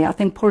happening there. I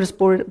think porous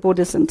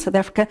borders in South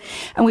Africa,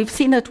 and we've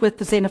seen it with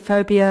the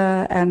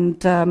xenophobia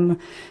and,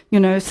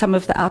 some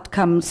of the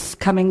outcomes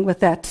coming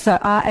with that. So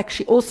I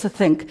actually also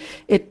think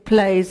it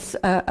plays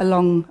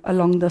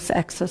along this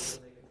axis.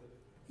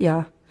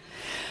 Yeah.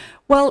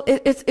 Well,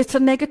 it's a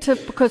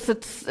negative because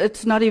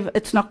it's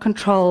not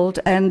controlled,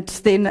 and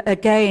then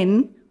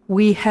again,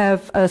 we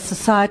have a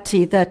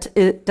society that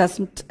it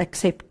doesn't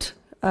accept.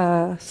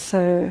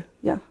 So,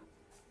 yeah.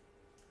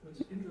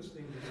 It's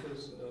interesting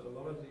because a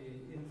lot of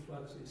the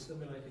influx is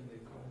stimulating the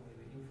economy,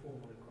 the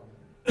informal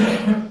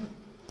economy,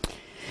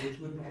 which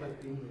would not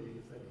have been there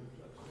if that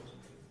influx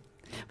wasn't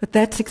there. But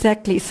that's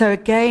exactly. So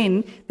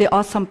again, there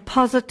are some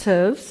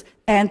positives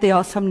and there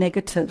are some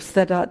negatives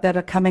that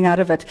are coming out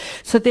of it.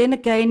 So then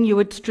again, you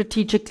would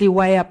strategically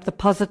weigh up the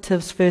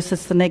positives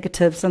versus the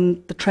negatives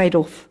and the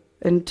trade-off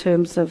in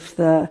terms of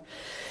to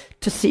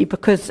see,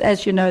 because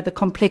as you know, the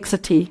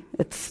complexity,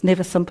 it's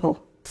never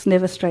simple. It's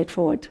never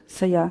straightforward.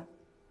 So yeah.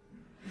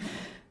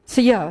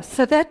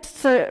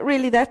 So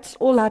really that's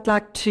all I'd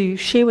like to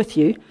share with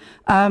you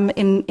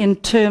in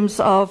terms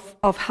of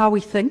how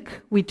we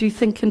think. We do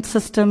think in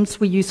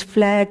systems. We use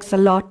flags a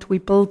lot. We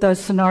build those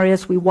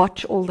scenarios. We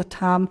watch all the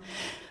time.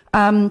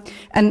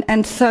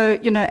 And so,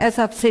 as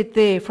I've said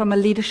there, from a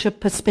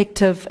leadership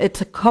perspective, it's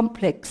a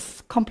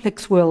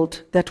complex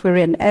world that we're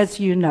in, as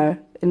you know,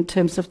 in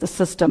terms of the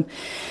system.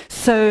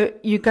 So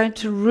you're going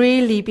to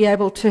really be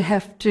able to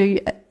have to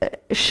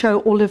show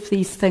all of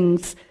these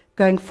things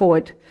going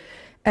forward.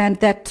 And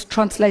that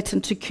translates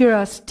into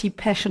curiosity,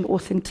 passion,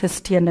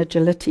 authenticity, and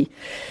agility.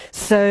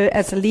 So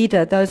as a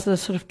leader, those are the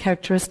sort of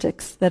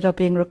characteristics that are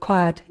being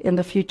required in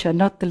the future,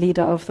 not the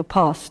leader of the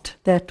past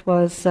that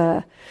was,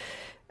 the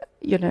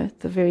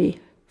very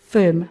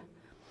firm.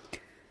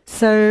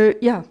 So,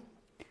 yeah,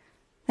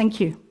 thank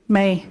you.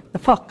 May the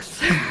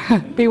fox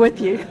be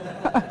with you.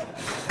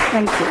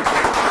 Thank you.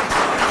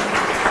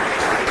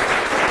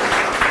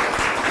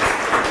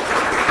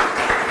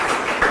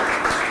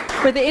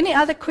 Were there any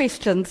other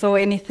questions or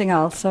anything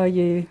else? Are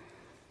you?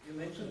 You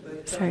mentioned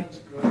that Sorry. China's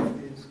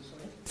growth is.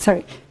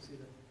 Sorry.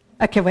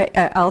 Okay, wait.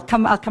 I'll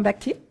come back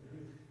to you.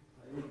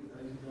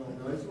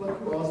 I just want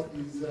to ask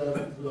is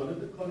a lot of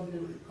the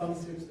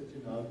concepts that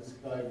you now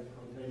described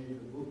contained in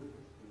the book,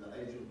 in the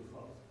Age of the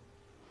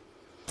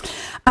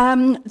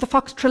Fox? The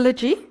Fox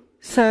trilogy.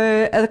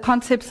 So the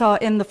concepts are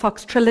in the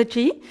Fox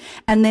trilogy,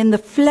 and then the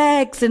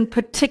flags in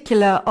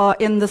particular are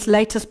in this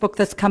latest book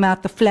that's come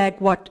out, the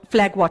Flag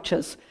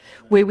Watchers,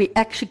 where we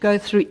actually go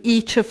through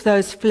each of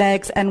those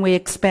flags and we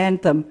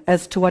expand them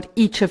as to what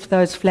each of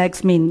those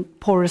flags mean,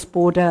 porous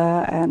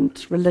border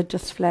and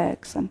religious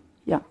flags, and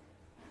yeah.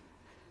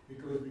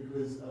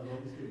 Because I've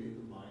obviously read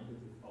the mind of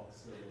the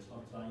fox, so it's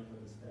not trying to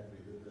understand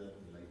whether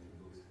the later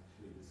books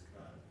actually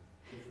describe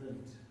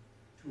different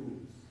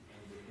tools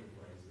and different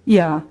ways.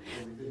 Yeah.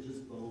 It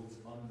just builds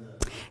on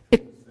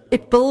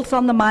It builds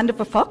on the mind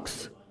of a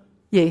fox.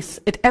 Yes,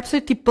 it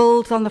absolutely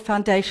builds on the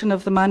foundation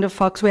of the mind of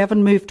fox. We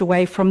haven't moved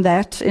away from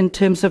that in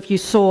terms of, you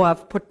saw,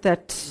 I've put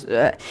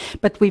that,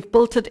 but we've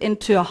built it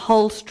into a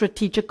whole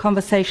strategic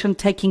conversation,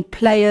 taking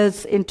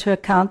players into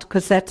account,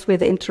 because that's where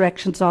the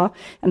interactions are.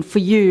 And for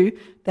you,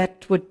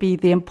 that would be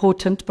the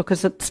important,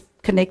 because it's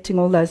connecting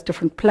all those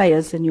different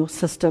players in your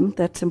system.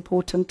 That's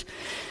important.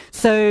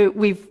 So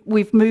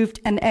we've moved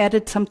and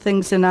added some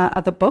things in our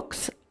other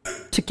books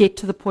to get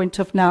to the point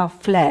of now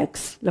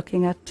flags,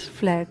 looking at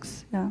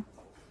flags, yeah.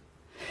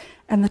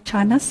 And the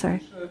China, sorry.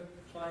 So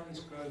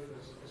Chinese growth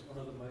is one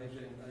of the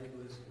major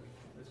enablers.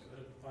 It's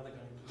either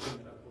going to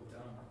bring it up or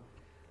down.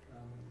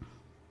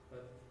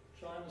 But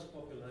China's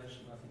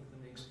population, I think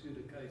the next 2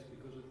 decades,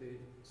 because of their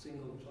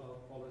single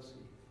child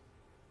policy,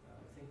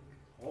 I think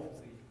half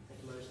the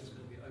population is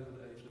going to be over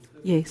the age of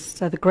 30. Yes,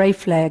 so the grey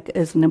flag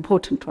is an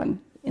important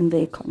one in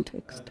their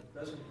context.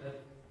 Doesn't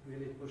that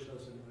really push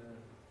us in a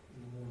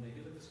more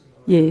negative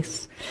scenario?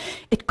 Yes,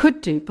 it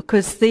could do,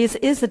 because there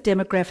is a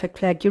demographic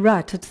flag. You're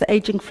right, it's the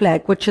aging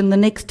flag, which in the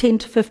next 10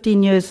 to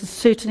 15 years is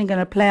certainly going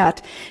to play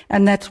out.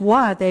 And that's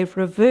why they've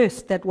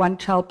reversed that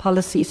one-child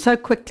policy so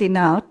quickly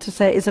now to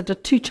say, is it a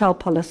two-child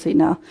policy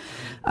now?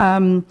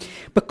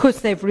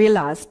 Because they've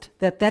realized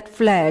that that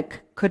flag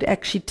could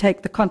actually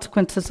take the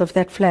consequences of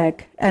that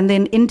flag. And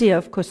then India,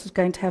 of course, is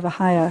going to have a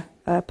higher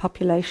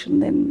population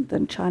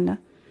than China.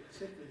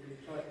 Except that the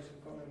Chinese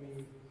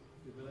economy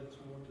develops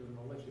more to a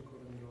knowledge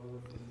economy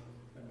rather than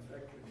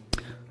manufacturing.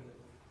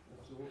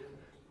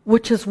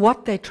 Which is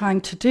what they're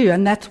trying to do,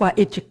 and that's why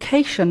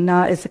education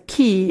now is a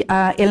key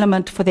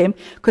element for them,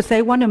 because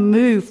they want to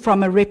move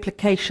from a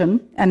replication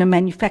and a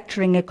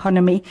manufacturing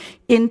economy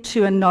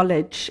into a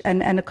knowledge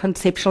and a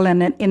conceptual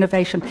and an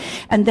innovation.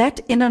 And that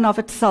in and of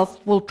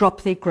itself will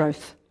drop their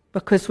growth,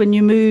 because when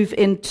you move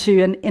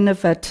into an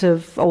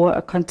innovative or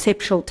a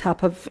conceptual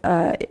type of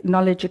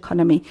knowledge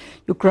economy,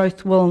 your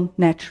growth will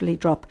naturally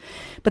drop.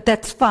 But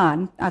that's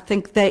fine. I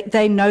think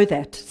they know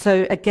that.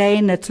 So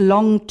again, it's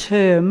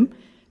long-term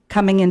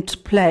coming into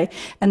play.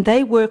 And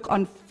they work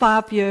on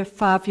 5-year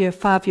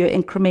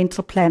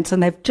incremental plans.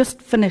 And they've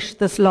just finished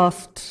this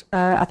last,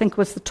 I think it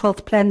was the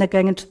 12th plan. They're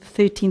going into the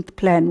 13th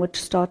plan,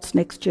 which starts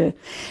next year.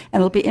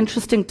 And it'll be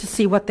interesting to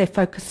see what they're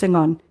focusing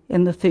on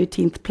in the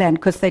 13th plan,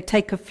 because they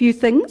take a few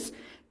things,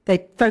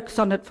 they focus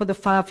on it for the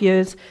 5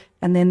 years,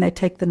 and then they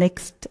take the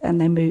next and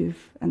they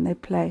move and they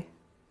play.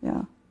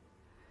 Yeah.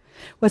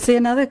 Was there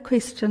another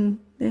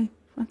question there,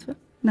 Francois?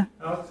 No.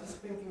 I was just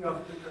thinking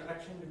of the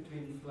interaction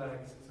between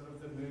flags, sort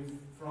of the move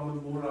from a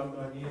more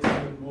harmonious to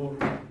a more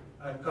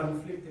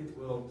conflicted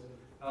world.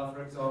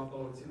 For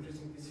example, it's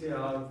interesting to see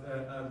how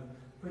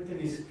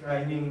Putin is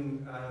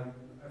gaining a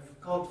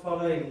cult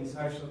following in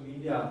social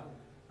media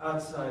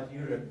outside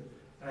Europe.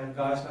 And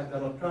guys like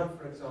Donald Trump,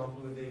 for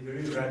example, with a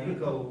very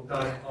radical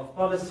type of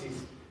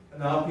policies, and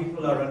now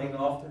people are running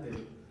after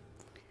them.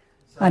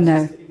 So I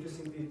know. It's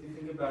just interesting to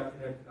think about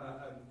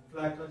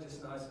flag not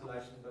just in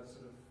isolation, but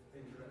sort of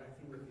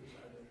interacting with each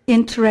other.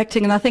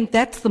 Interacting, and I think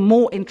that's the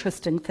more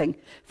interesting thing.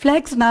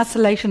 Flags in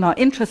isolation are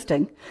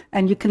interesting,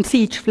 and you can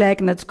see each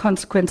flag and its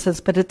consequences,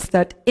 but it's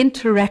that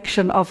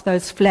interaction of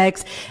those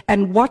flags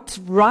and what's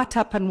right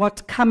up and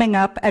what's coming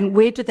up and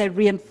where do they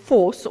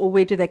reinforce or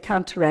where do they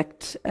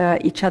counteract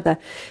each other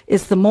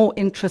is the more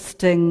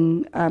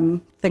interesting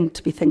thing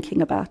to be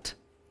thinking about.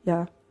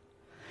 Yeah.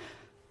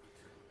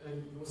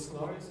 And your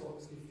scenarios are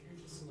obviously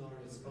future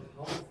scenarios, but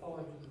how far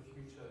into the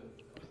future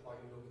are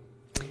you looking?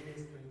 10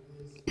 years,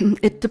 20 years?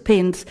 It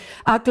depends.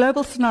 Our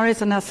global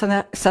scenarios and our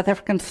South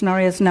African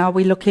scenarios now,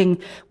 we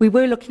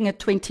were looking at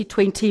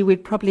 2020.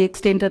 We'd probably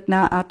extend it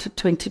now out to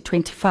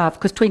 2025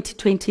 because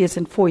 2020 is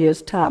in 4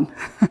 years' time,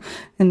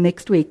 in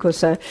next week or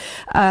so.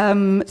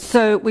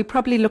 So we're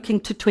probably looking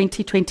to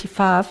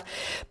 2025.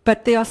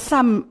 But there are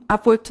some,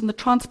 I've worked in the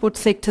transport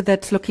sector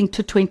that's looking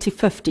to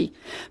 2050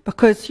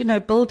 because,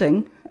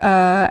 building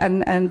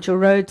and your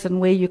roads and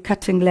where you're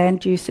cutting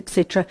land use,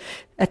 etc.,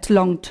 it's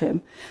long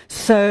term.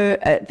 So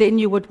then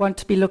you would want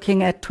to be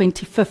looking at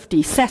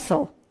 2050.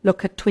 Sasol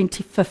look at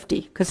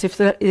 2050 because if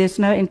there's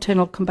no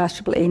internal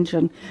combustible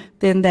engine,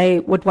 then they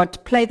would want to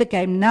play the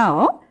game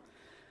now,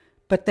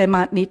 but they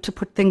might need to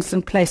put things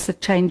in place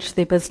that change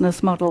their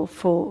business model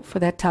for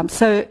that time.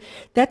 So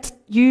that's,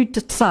 you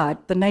decide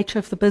the nature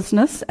of the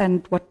business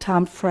and what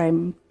time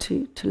frame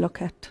to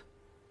look at.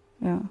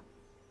 Yeah.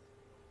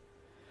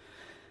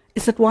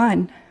 Is it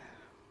wine?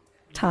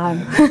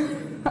 Time.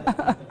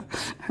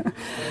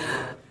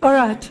 All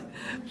right.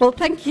 Well,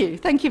 thank you.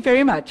 Thank you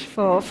very much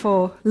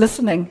for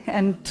listening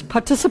and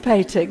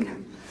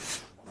participating.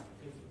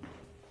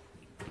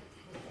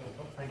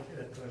 Thank you.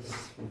 That was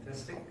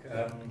fantastic.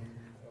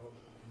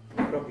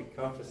 Probably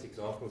countless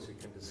examples we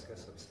can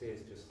discuss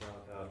upstairs just now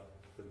about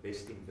the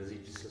best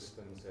envisaged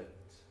systems that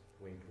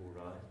went all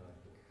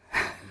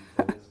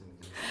right.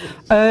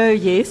 Oh,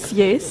 yes. So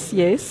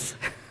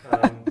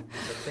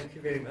thank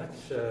you very much.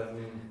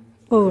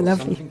 Oh,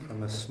 lovely. Something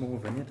from a small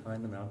vineyard high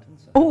in the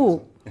mountains.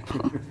 Oh,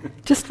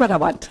 just what I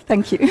want.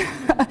 Thank you.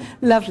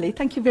 Lovely.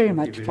 Thank you very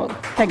much, Paul.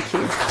 Thank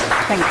you.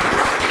 Thank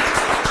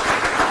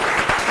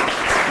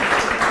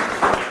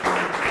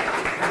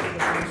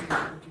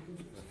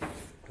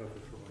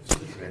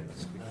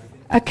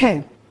you.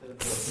 Okay.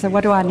 So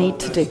what do I need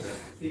to do?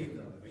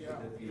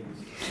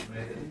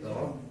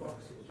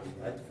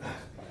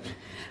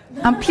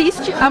 I'm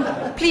pleased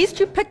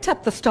you picked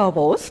up the Star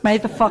Wars. May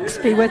the Fox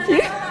be with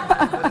you.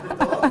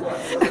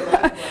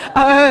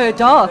 Oh,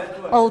 Darth.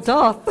 Old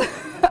Darth.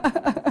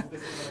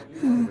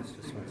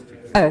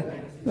 Oh,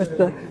 with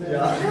the...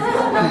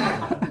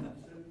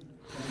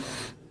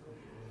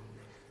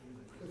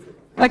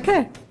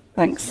 Okay,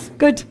 thanks.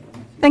 Good.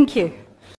 Thank you.